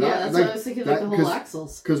axle. That's what I was thinking. Like the whole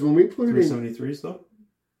axles. Because when we put it in 373s though.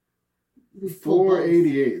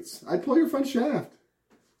 488s, I'd pull your front shaft.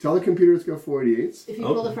 Tell the computer it's got 488s. If you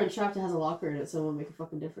pull the front shaft, it has a locker in it, so it won't make a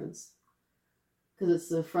fucking difference. Because it's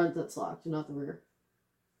the front that's locked, not the rear.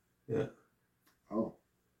 Yeah. Oh.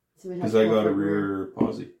 So we'd have Because to I pull got a from rear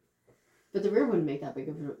posi. But the rear wouldn't make that big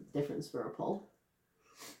of a difference for a pull.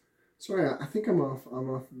 Sorry, I think I'm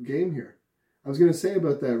off game here. I was going to say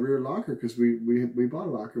about that rear locker because we bought a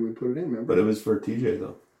locker and we put it in, remember? But it was for TJ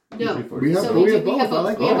though. No, we have both. I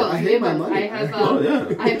like both. I hate my money. I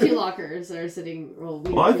have, I have 2 lockers that are sitting.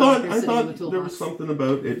 Well, I thought there was something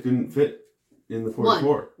about it didn't fit in the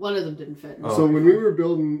 44. One of them didn't fit. Oh. So when we were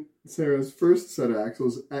building Sarah's first set of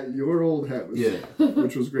axles at your old house,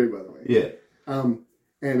 which was great by the way. Yeah.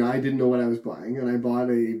 And I didn't know what I was buying, and I bought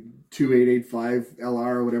a 2885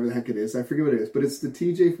 LR or whatever the heck it is. I forget what it is, but it's the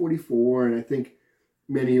TJ44, and I think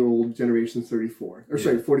many old generations 34 or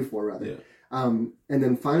sorry 44 rather. Yeah. And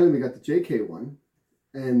then finally we got the JK one,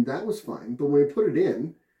 and that was fine. But when we put it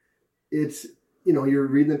in, it's, you're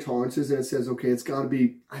reading the tolerances and it says, okay, it's got to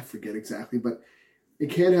be, I forget exactly, but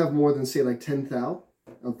it can't have more than, say, like 10 thou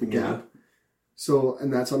of the gap. Yeah. So,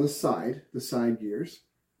 and that's on the side gears.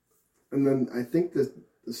 And then I think the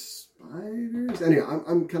spiders, anyway,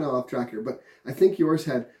 I'm kind of off track here, but I think yours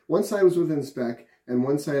had, one side was within spec, and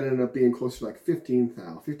one side ended up being closer to like 15,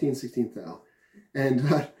 16 thou.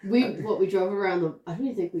 And we drove around I don't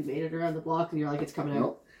even think we made it around the block, and you're like, it's coming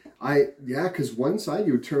out. Because one side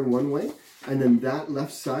you would turn one way, and then that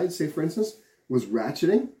left side, say for instance, was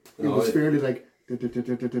ratcheting. It was fairly like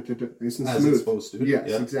nice and as smooth. it's supposed to.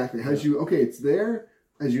 Yes, exactly. Okay, it's there,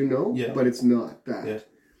 as you know, but it's not that. Yeah.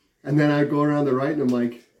 And then I go around the right and I'm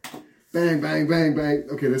like, bang, bang, bang, bang.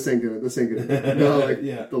 Okay, this ain't good. No, like,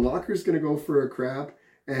 the locker's going to go for a crap,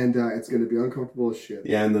 and it's going to be uncomfortable as shit.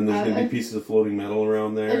 Yeah, and then there's going to be pieces of floating metal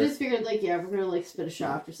around there. I just figured, like, we're going to, like, spit a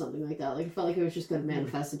shaft or something like that. Like, it felt like it was just going to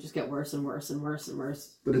manifest and just get worse and worse and worse and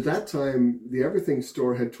worse. But at that time, the Everything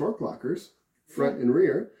store had torque lockers, front and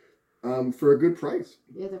rear, for a good price.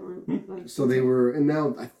 Yeah, they weren't. So they were, and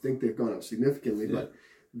now I think they've gone up significantly, but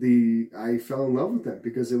I fell in love with them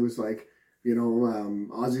because it was like,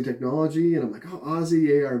 Aussie technology, and I'm like, Aussie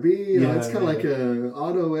ARB, it's kind of like a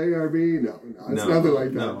auto ARB. No, it's nothing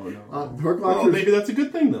like that. No. Torque lockers. Well, maybe that's a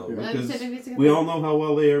good thing though, because we all know how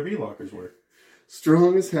well ARB lockers work.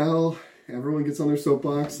 Strong as hell. Everyone gets on their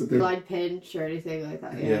soapbox that they're blind pinch or anything like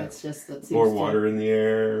that. Yeah, it's just that seems or water in the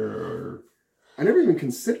air, or I never even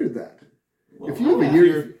considered that. Well,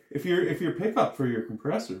 if your pickup for your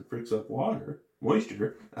compressor picks up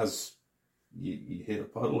moisture, as you hit a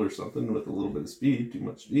puddle or something with a little bit of speed, too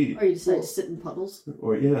much speed, or you decide to sit in puddles,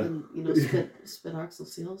 or and spit axle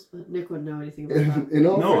seals. But Nick wouldn't know anything about that.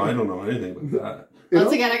 No, I don't know anything about that.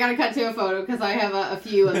 Once again, I gotta cut to a photo because I have a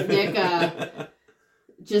few of Nick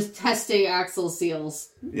just testing axle seals.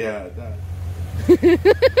 Yeah, that.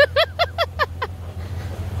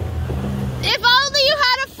 If only you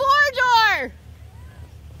had a 4-door!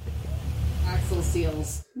 Axle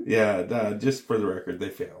seals. Yeah, just for the record, they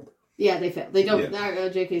failed. Yeah, they failed. They don't.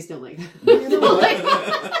 JKs don't like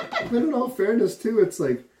that. But in all fairness, too, it's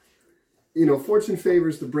like, fortune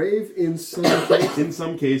favors the brave in some cases. In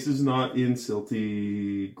some cases, not in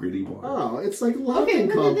silty, gritty water. Oh, it's like logging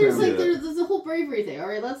compound. There's a whole bravery thing. All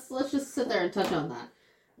right, let's just sit there and touch on that.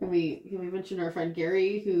 Can we mention our friend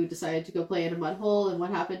Gary, who decided to go play in a mud hole, and what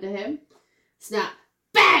happened to him? Snap,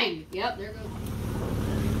 bang! Yep, there goes.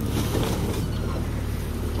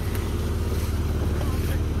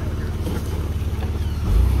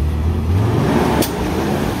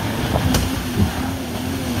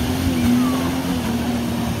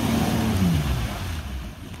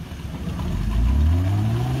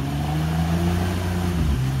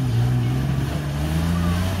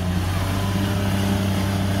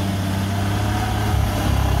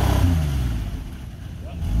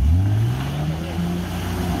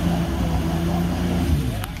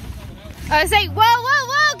 I say,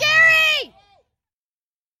 whoa, Gary!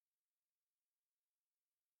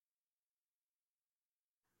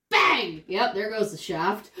 Bang! Yep, there goes the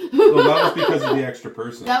shaft. Well, that was because of the extra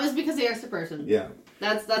person. Yeah.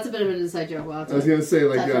 That's a bit of an inside joke. I was going to say,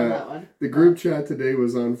 the group chat today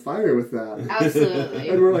was on fire with that. Absolutely.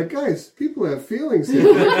 And we're like, guys, people have feelings here.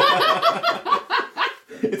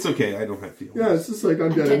 It's okay, I don't have feelings. Yeah, it's just like,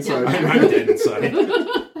 I'm dead inside. I'm dead inside.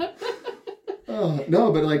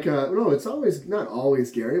 No, but it's always, not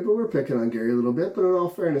always Gary, but we're picking on Gary a little bit. But in all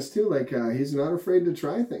fairness, too, he's not afraid to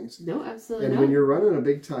try things. No, absolutely not. And when you're running a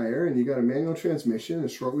big tire and you got a manual transmission, a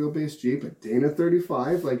short wheelbase Jeep, a Dana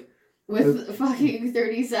 35, with fucking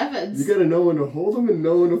 37s. You got to know when to hold them and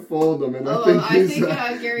know when to fold them. And I think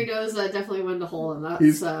Gary knows definitely when to hold them.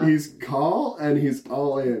 He's call and he's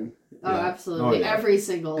all in. Oh, absolutely. Oh, yeah. Every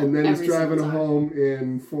single. And then he's driving him home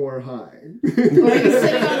in 4 high. Or he's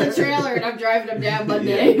sitting on the trailer and I'm driving him down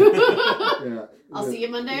Monday. Yeah. I'll see you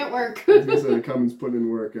Monday at work. Cummins putting in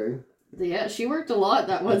work, eh? Yeah, she worked a lot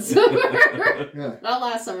that one summer. Yeah. Not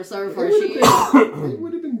last summer before it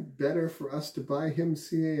would have been better for us to buy him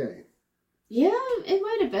CAA. Yeah, it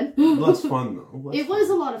might have been. Less fun, though. It was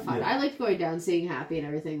a lot of fun. Yeah. I liked going down, seeing Happy and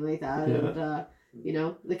everything like that. Yeah.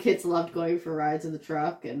 And, the kids loved going for rides in the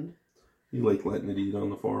truck. And you like letting it eat on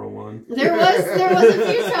the 401? There was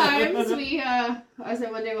a few times. I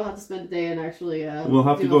said one day we'll have to spend a day and actually... we'll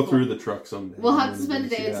have to go through the truck someday. We'll have to spend a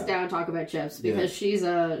day and sit down and talk about chips because she's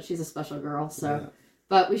a special girl. So,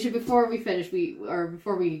 but we should, before we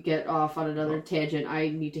get off on another tangent, I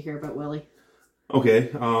need to hear about Willie. Okay,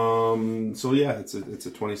 so yeah, it's a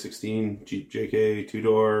 2016 Jeep JK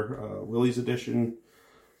 2-door Willys edition,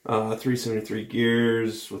 373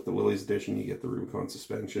 gears. With the Willys edition, you get the Rubicon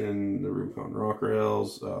suspension, the Rubicon rock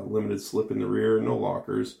rails, limited slip in the rear, no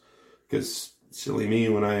lockers. Because silly me,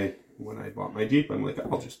 when I bought my Jeep, I'm like,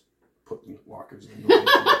 I'll just put the lockers in.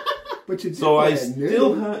 But you did so buy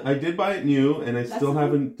I did buy it new, and I still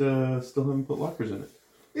haven't put lockers in it.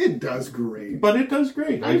 It does great. But it does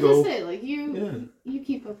great. I was just saying, you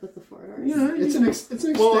keep up with the 4-doors. Yeah, it's an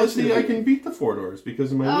extension. Well, see, I can beat the 4-doors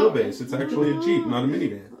because of my wheelbase. It's actually a Jeep, not a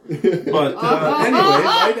minivan. But anyway,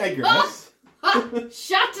 I digress.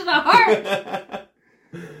 Shot to the heart!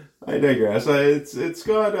 I digress. It's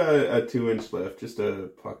got a 2-inch lift, just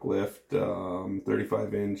a puck lift,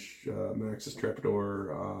 35-inch Maxxis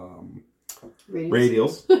Trepador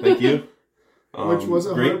radials. Thank you. Which was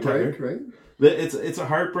a heartbreak, right? It's a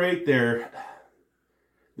heartbreak. They're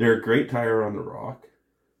a great tire on the rock.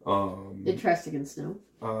 Interesting in snow.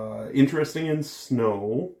 Interesting in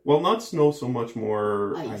snow. Well, not snow so much,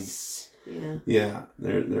 more ice. Yeah. Yeah,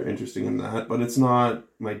 they're interesting in that, but it's not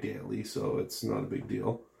my daily, so it's not a big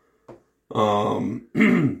deal. But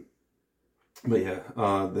yeah,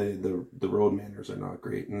 the road manners are not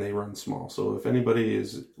great, and they run small. So if anybody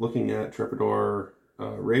is looking at Trepador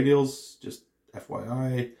radials, just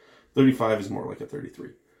FYI, 35 is more like a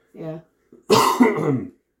 33. Yeah.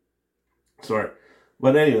 Sorry.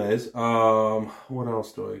 But anyways, what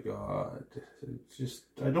else do I got? It's just,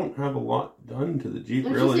 I don't have a lot done to the Jeep,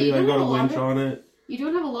 really. I got a winch on it. You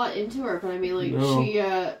don't have a lot into her, but I mean, like, No. she,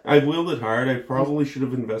 I wheeled it hard. I probably should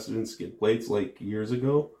have invested in skid plates, like, years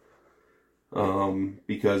ago.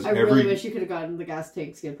 Because I really wish you could have gotten the gas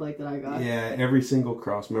tank skid plate that I got. Yeah, every single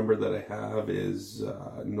cross member that I have is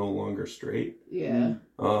no longer straight. Yeah.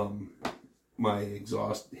 My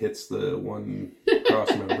exhaust hits the one cross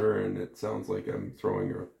member, and it sounds like I'm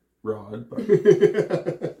throwing a rod, but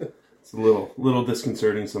it's a little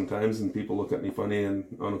disconcerting sometimes, and people look at me funny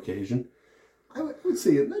on occasion. I would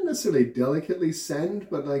say not necessarily delicately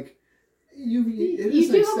send, but like it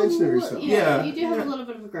is an extension of yourself. Yeah, you do have a little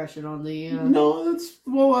bit of aggression on the. No,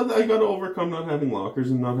 I got to overcome not having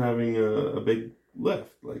lockers and not having a big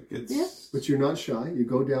lift. Like it's. Yeah. But you're not shy. You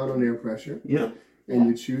go down on air pressure. Yeah. And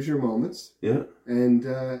you choose your moments. Yeah. And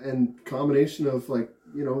combination of, like,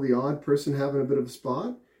 you know, the odd person having a bit of a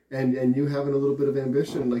spot and you having a little bit of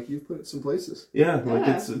ambition, like you've put it some places. Yeah, like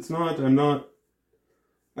it's not, I'm not,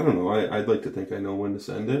 I don't know, I'd like to think I know when to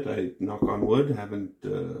send it. I, knock on wood, haven't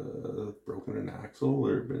broken an axle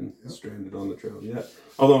or been stranded on the trail yet.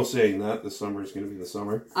 Although saying that, this summer is going to be the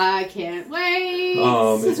summer. I can't wait!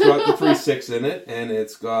 It's got the 3.6 in it, and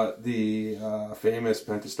it's got the famous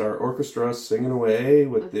Pentastar Orchestra singing away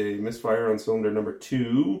with the misfire on cylinder number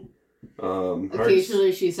 2.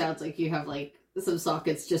 Occasionally she sounds like you have, like, some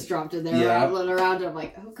sockets just dropped in there rattling around, and I'm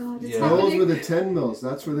like, oh god, it's happening. Those were the 10 mils,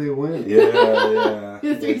 that's where they went. Yeah.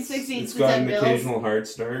 The 3/16 It's to got 10 an mils. occasional hard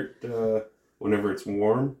start whenever it's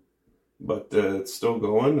warm, but it's still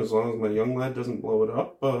going as long as my young lad doesn't blow it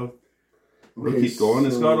up. We'll keep going.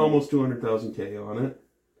 It's got almost 200,000 K on it,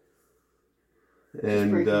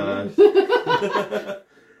 and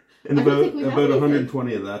and about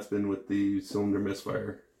 120 of that's been with the cylinder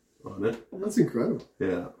misfire on it. That's incredible.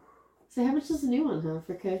 Yeah. So how much does the new one have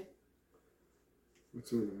for K?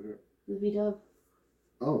 What's the V-dub.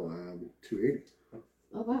 Oh, 280.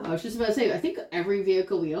 Oh wow! I was just about to say, I think every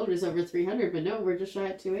vehicle we own is over 300, but no, we're just shy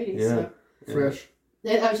at 280. Yeah. So. Fresh.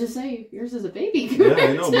 I was just saying, yours is a baby. Yeah,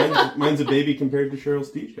 I know. Mine's a baby compared to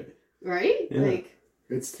Cheryl's DJ. Right? Yeah. Like.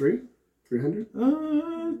 It's 300?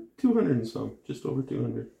 200 and some, just over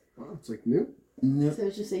 200. Wow, it's like new. Yep. So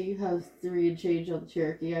let's just say you have 3 and change on the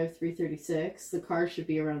Cherokee. I have 336. The car should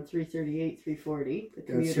be around 338, 340. The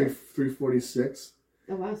commuter. That's 346.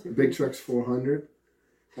 Oh wow! The big truck's 400.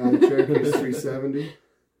 The Cherokee's 370.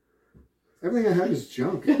 Everything I have is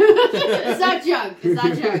junk. It's not junk. It's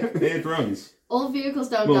not junk. It runs. Old vehicles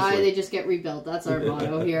don't Mostly. die; they just get rebuilt. That's our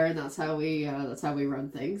motto here, and that's how we run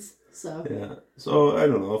things. So yeah. So I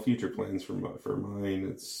don't know. Future plans for mine.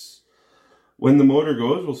 It's when the motor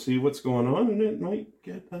goes, we'll see what's going on, and it might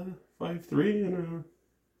get a 5.3 and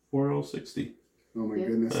a 4L60. Oh my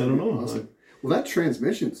goodness! I don't know. Awesome. Well, that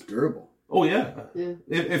transmission's durable. Oh yeah.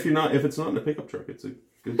 If it's not in a pickup truck, it's a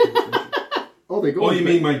good transmission. They go. Oh, you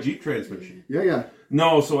mean my Jeep transmission? Yeah.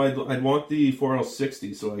 No, so I'd want the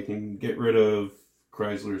 4L60 so I can get rid of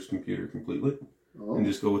Chrysler's computer completely and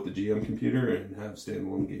just go with the GM computer and have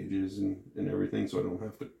standalone gauges and everything, so I don't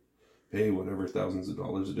have to pay whatever thousands of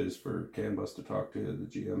dollars it is for CAN bus to talk to the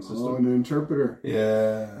GM system. Oh, an interpreter.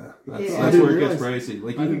 Yeah, that's where it gets pricey.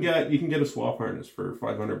 Like you can get a swap harness for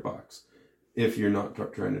 $500 if you're not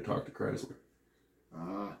trying to talk to Chrysler.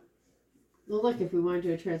 well, look, if we want to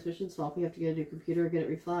do a transmission swap, we have to get a new computer, get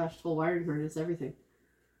it reflashed, whole wiring harness, everything.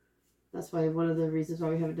 That's why one of the reasons why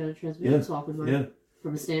we haven't done a transmission swap in mine.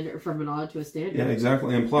 From a standard, from an odd to a standard. Yeah,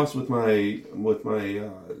 exactly. And plus, with my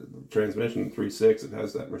transmission 3.6, it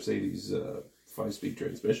has that Mercedes 5-speed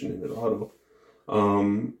transmission in it, auto.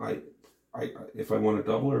 I if I want a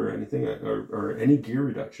double or anything, or any gear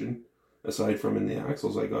reduction aside from in the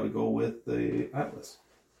axles, I got to go with the Atlas.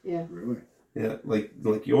 Yeah. Really? Yeah,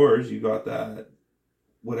 like yours, you got that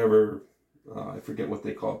whatever I forget what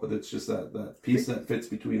they call it, but it's just that piece that fits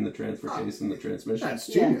between the transfer case and the transmission. That's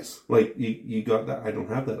genius. Like, you got that. I don't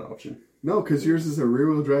have that option. No, because yours is a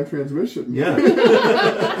rear-wheel drive transmission. Yeah.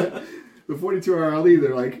 The 42RLE,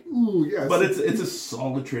 they're like, ooh, yes. But it's a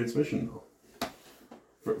solid transmission, though.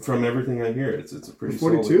 From everything I hear, it's a pretty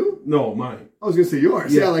 42? solid... No, mine. I was going to say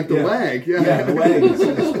yours. Yeah, like the WAG. Yeah, the WAG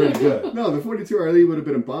is pretty good. No, the 42RLE would have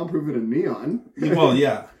been a bomb-proof in a neon. Well,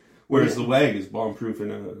 yeah. Whereas the WAG is bomb-proof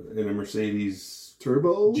in a Mercedes...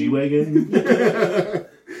 Turbo? G-Wagon. Yeah,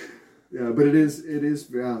 but it is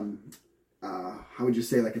how would you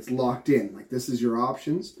say, like, it's locked in. Like, this is your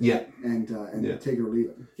options. Yeah. And take it or leave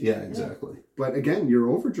it. Yeah, exactly. But again, your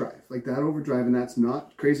overdrive. Like, that overdrive, and that's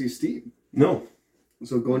not crazy steep. No.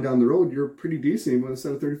 So going down the road, you're pretty decent even with a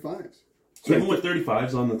set of 35s. So even with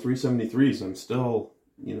 35s on the 373s, I'm still,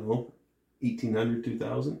 1,800,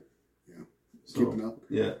 2,000. Yeah. So, Keeping up.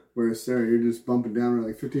 Yeah. Whereas Sarah, you're just bumping down around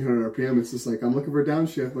like 1,500 RPM. It's just like, I'm looking for a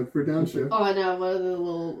downshift, Oh, I know. One of the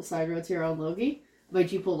little side roads here on Logie, my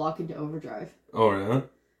Jeep will lock into overdrive. Oh, yeah?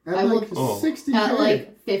 At like 60K. At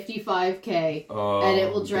like 55K. Oh, and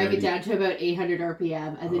it will drag dirty. it down to about 800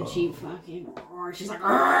 RPM. And the Jeep fucking roars. She's like,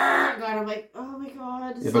 God. I'm like, oh my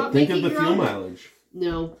God. Yeah, Stop but think of making the your fuel own... mileage.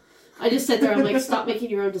 No. I just sit there. I'm like, stop making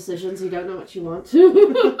your own decisions. You don't know what you want.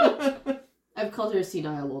 I've called her a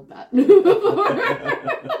senile old bat.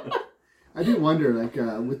 I do wonder, like,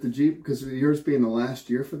 with the Jeep, because yours being the last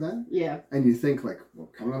year for that. Yeah. And you think, like, well,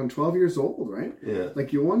 coming on 12 years old, right? Yeah.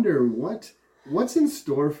 Like, you wonder what's in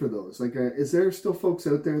store for those. Like, is there still folks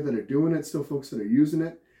out there that are doing it? Still folks that are using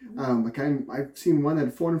it? Like, I've seen one that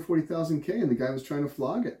had 440,000 K, and the guy was trying to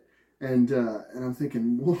flog it. And I'm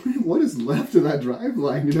thinking, what is left of that drive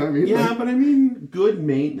line? You know what I mean? Yeah, like, but I mean, good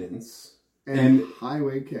maintenance. And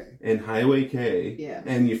Highway K. And Highway K. Yeah.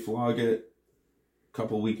 And you flog it a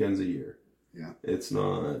couple weekends a year. Yeah. It's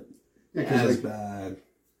not as bad.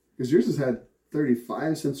 Because yours has had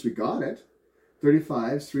 35 since we got it.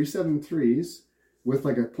 35s, 373s, with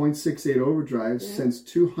like a 0.68 overdrive since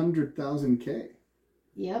 200,000 K.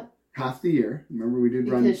 Yep. Half the year. Remember we did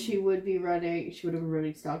run... Because she would have been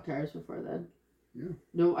running stock tires before then. Yeah.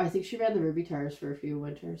 No, I think she ran the Ruby tires for a few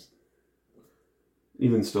winters.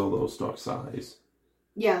 Even still, though, stock size.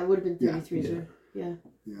 Yeah, it would have been 33s. Yeah.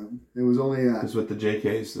 It was only... Because with the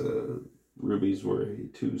JKs, the Rubies were a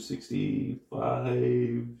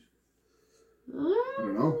 265... I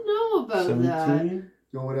don't know about 17? that.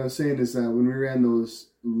 No, what I was saying is that when we ran those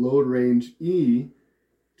load range E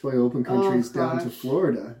Toy Open Countries down to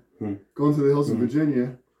Florida, going through the hills of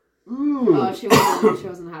Virginia... Ooh. Oh, she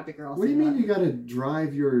wasn't a happy girl. What do you mean you got to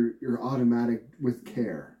drive your automatic with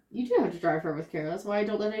care? You do have to drive her with care. That's why I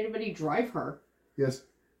don't let anybody drive her. Yes.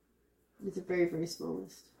 It's a very, very small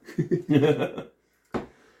list.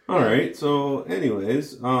 All right. So,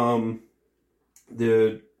 anyways, in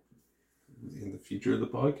the future of the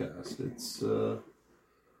podcast, it's what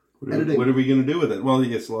are we going to do with it? Well,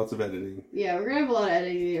 yes, lots of editing. Yeah, we're gonna have a lot of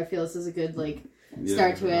editing. I feel this is a good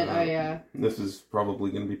start to it. This is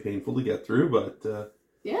probably going to be painful to get through, but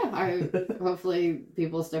hopefully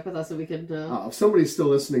people stick with us so we can. If somebody's still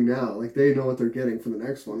listening now, like they know what they're getting for the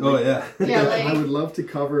next one. Oh yeah, yeah. Like, I would love to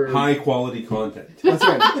cover high quality content. That's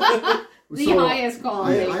right. The highest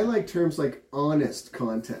quality. I like terms like honest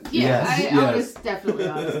content. Yeah, definitely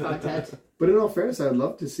honest content. But in all fairness, I would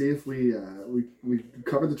love to see if we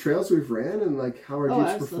cover the trails we've ran and like how our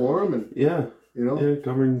Jeeps perform and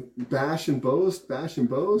covering bash and boast.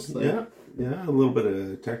 Like, a little bit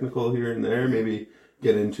of technical here and there. Maybe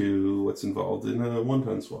get into what's involved in a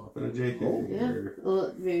 1-ton swap and a JK.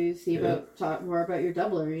 Well, maybe talk more about your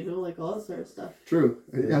doubler. Like all that sort of stuff. True.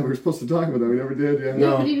 Yeah, we were supposed to talk about that. We never did. Yeah.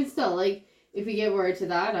 No, but even still, like if we get word to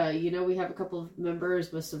that, we have a couple of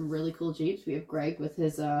members with some really cool Jeeps. We have Greg with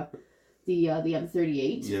his the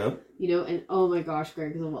M38. Yeah. And oh my gosh,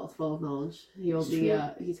 Greg is a wealth full of knowledge. He'll be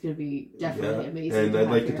he's going to be definitely amazing. And I'd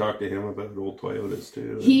like to talk to him about old Toyotas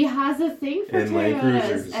too. He has a thing for and Toyotas. Land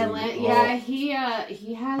Cruisers. He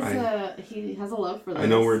has a love for them. I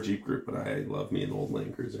know we're a Jeep group, but I love me an old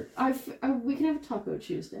Land Cruiser. We can have a Taco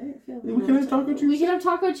Tuesday. I feel we can have Taco Tuesday. We can have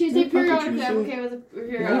Taco Tuesday periodically. I'm okay with a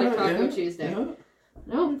periodic Taco Tuesday. Yeah.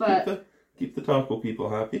 No, but keep the taco people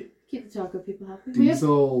happy. Keep the taco people happy.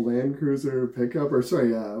 Diesel Land Cruiser pickup, or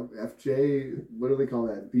sorry, FJ. What do they call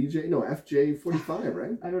that? BJ? No, FJ 45,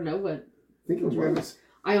 right? I don't know what. I think it was.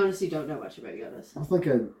 I honestly don't know much about Yodas. It's like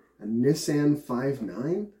a Nissan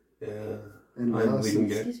 5.9. Yeah. And we can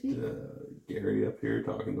get Gary up here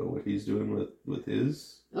talking about what he's doing with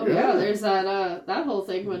his. Oh yeah, there's that whole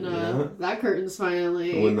thing when that curtain's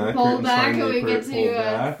finally that pulled back and we get to see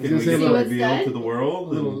what's revealed to the world.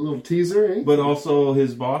 Little teaser, eh? But also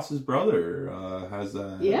his boss's brother has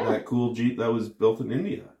that cool Jeep that was built in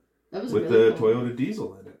India. That was with really the cool. Toyota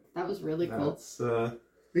diesel in it. That was really cool.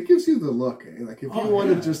 It gives you the look, eh? Like if you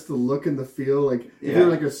wanted just the look and the feel, like if you're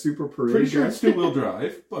like a super parade. Pretty sure it's two-wheel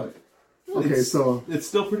drive, but okay, so it's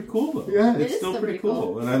still pretty cool though. Yeah, it's still pretty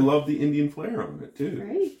cool, and I love the Indian flair on it too.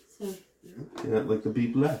 Right. So. Yeah, like the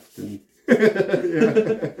beep left and. No,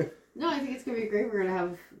 I think it's gonna be great. We're gonna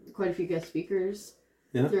have quite a few guest speakers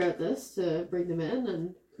throughout this to bring them in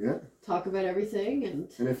and talk about everything. And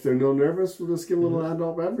if they're no nervous, we'll just give a little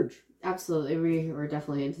adult beverage. Absolutely, we're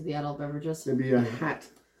definitely into the adult beverages. Maybe a hat.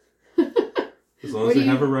 As long as they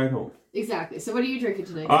have a ride home. Exactly. So what are you drinking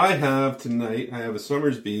tonight? I have a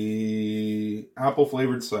Somersby apple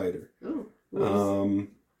flavored cider. Oh. Nice.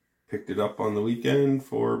 Picked it up on the weekend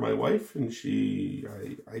for my wife, and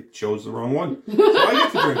I chose the wrong one, so I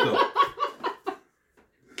get to drink though.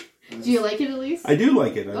 Do you like it at least? I do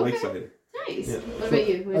like it. I like cider. Nice. Yeah. What about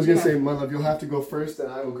you? I was going to say, my love, you'll have to go first,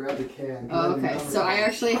 and I will grab the can. Oh, okay. So I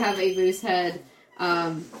actually have a Moosehead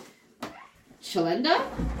Chalenda.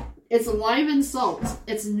 It's lime and salt.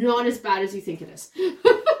 It's not as bad as you think it is.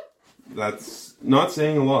 That's not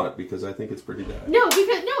saying a lot because I think it's pretty bad. No,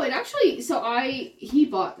 it actually. So he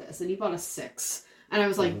bought this and he bought a 6, and I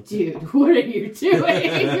was like, dude, what are you doing?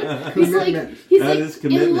 he's like, is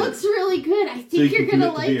commitment. It looks really good. I think you're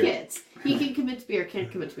gonna like it. He can commit to beer, can't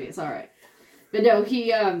commit to me. It's all right. But no,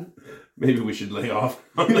 he. Maybe we should lay off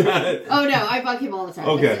on that. Oh no, I bug him all the time.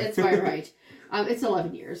 Okay, it's my right. It's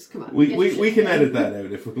 11 years. Come on. We can edit that out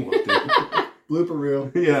if we want to. Blooper reel.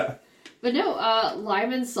 Yeah. But no,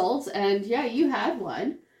 lime and salt, and yeah, you had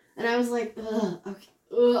one, and I was like, ugh, okay,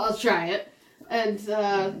 I'll try it. And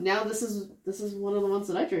now this is one of the ones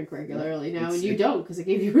that I drink regularly now, and you don't because it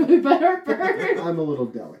gave you really bad heartburn. I'm a little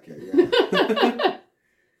delicate, yeah.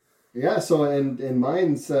 Yeah. So and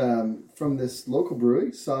mine's from this local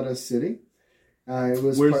brewery, Sawdust City. It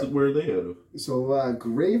was where are they out of? So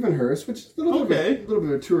Gravenhurst, which is a little bit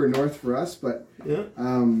of a tour north for us, but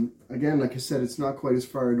again, like I said, it's not quite as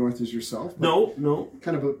far north as yourself. No.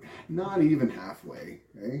 Kind of not even halfway,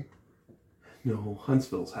 eh? No,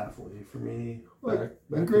 Huntsville's halfway for me. Back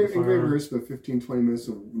in Gravenhurst, about 15, 20 minutes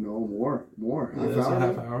of more. Yeah, that's a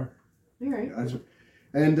half hour. All right. Yeah,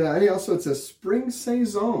 and also it's a spring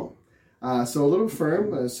saison, so a little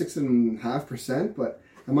firm, 6.5%, but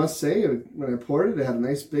I must say, when I poured it had a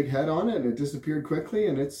nice big head on it, and it disappeared quickly,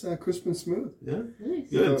 and it's crisp and smooth. Yeah,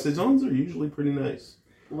 nice. Good. Saisons are usually pretty nice.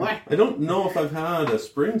 What? I don't know if I've had a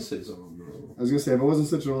spring saison, though. I was going to say, if I wasn't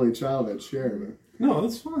such an only child, I'd share, but... No,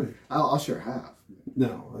 that's fine. I'll share half.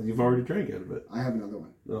 No, you've already drank out of it. I have another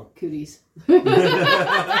one. No. Cooties.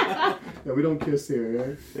 Yeah, we don't kiss here,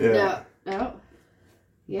 right? Yeah. No.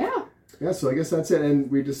 Yeah. Yeah, so I guess that's it.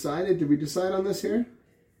 And did we decide on this here?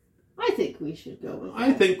 I think we should go with that.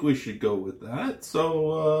 I think we should go with that.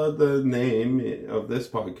 So the name of this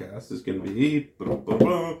podcast is going to be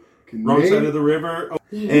Wrong Side of the River. Oh,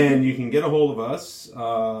 and you can get a hold of us through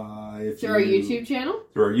our YouTube channel?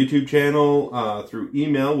 Through our YouTube channel, through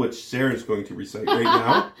email, which Sarah's going to recite right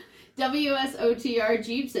now.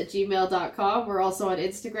 WSOTRjeeps@gmail.com. We're also on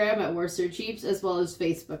Instagram at Worcester Jeeps, as well as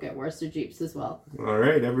Facebook at Worcester Jeeps as well. All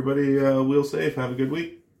right, everybody, wheel safe. Have a good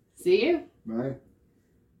week. See you. Bye.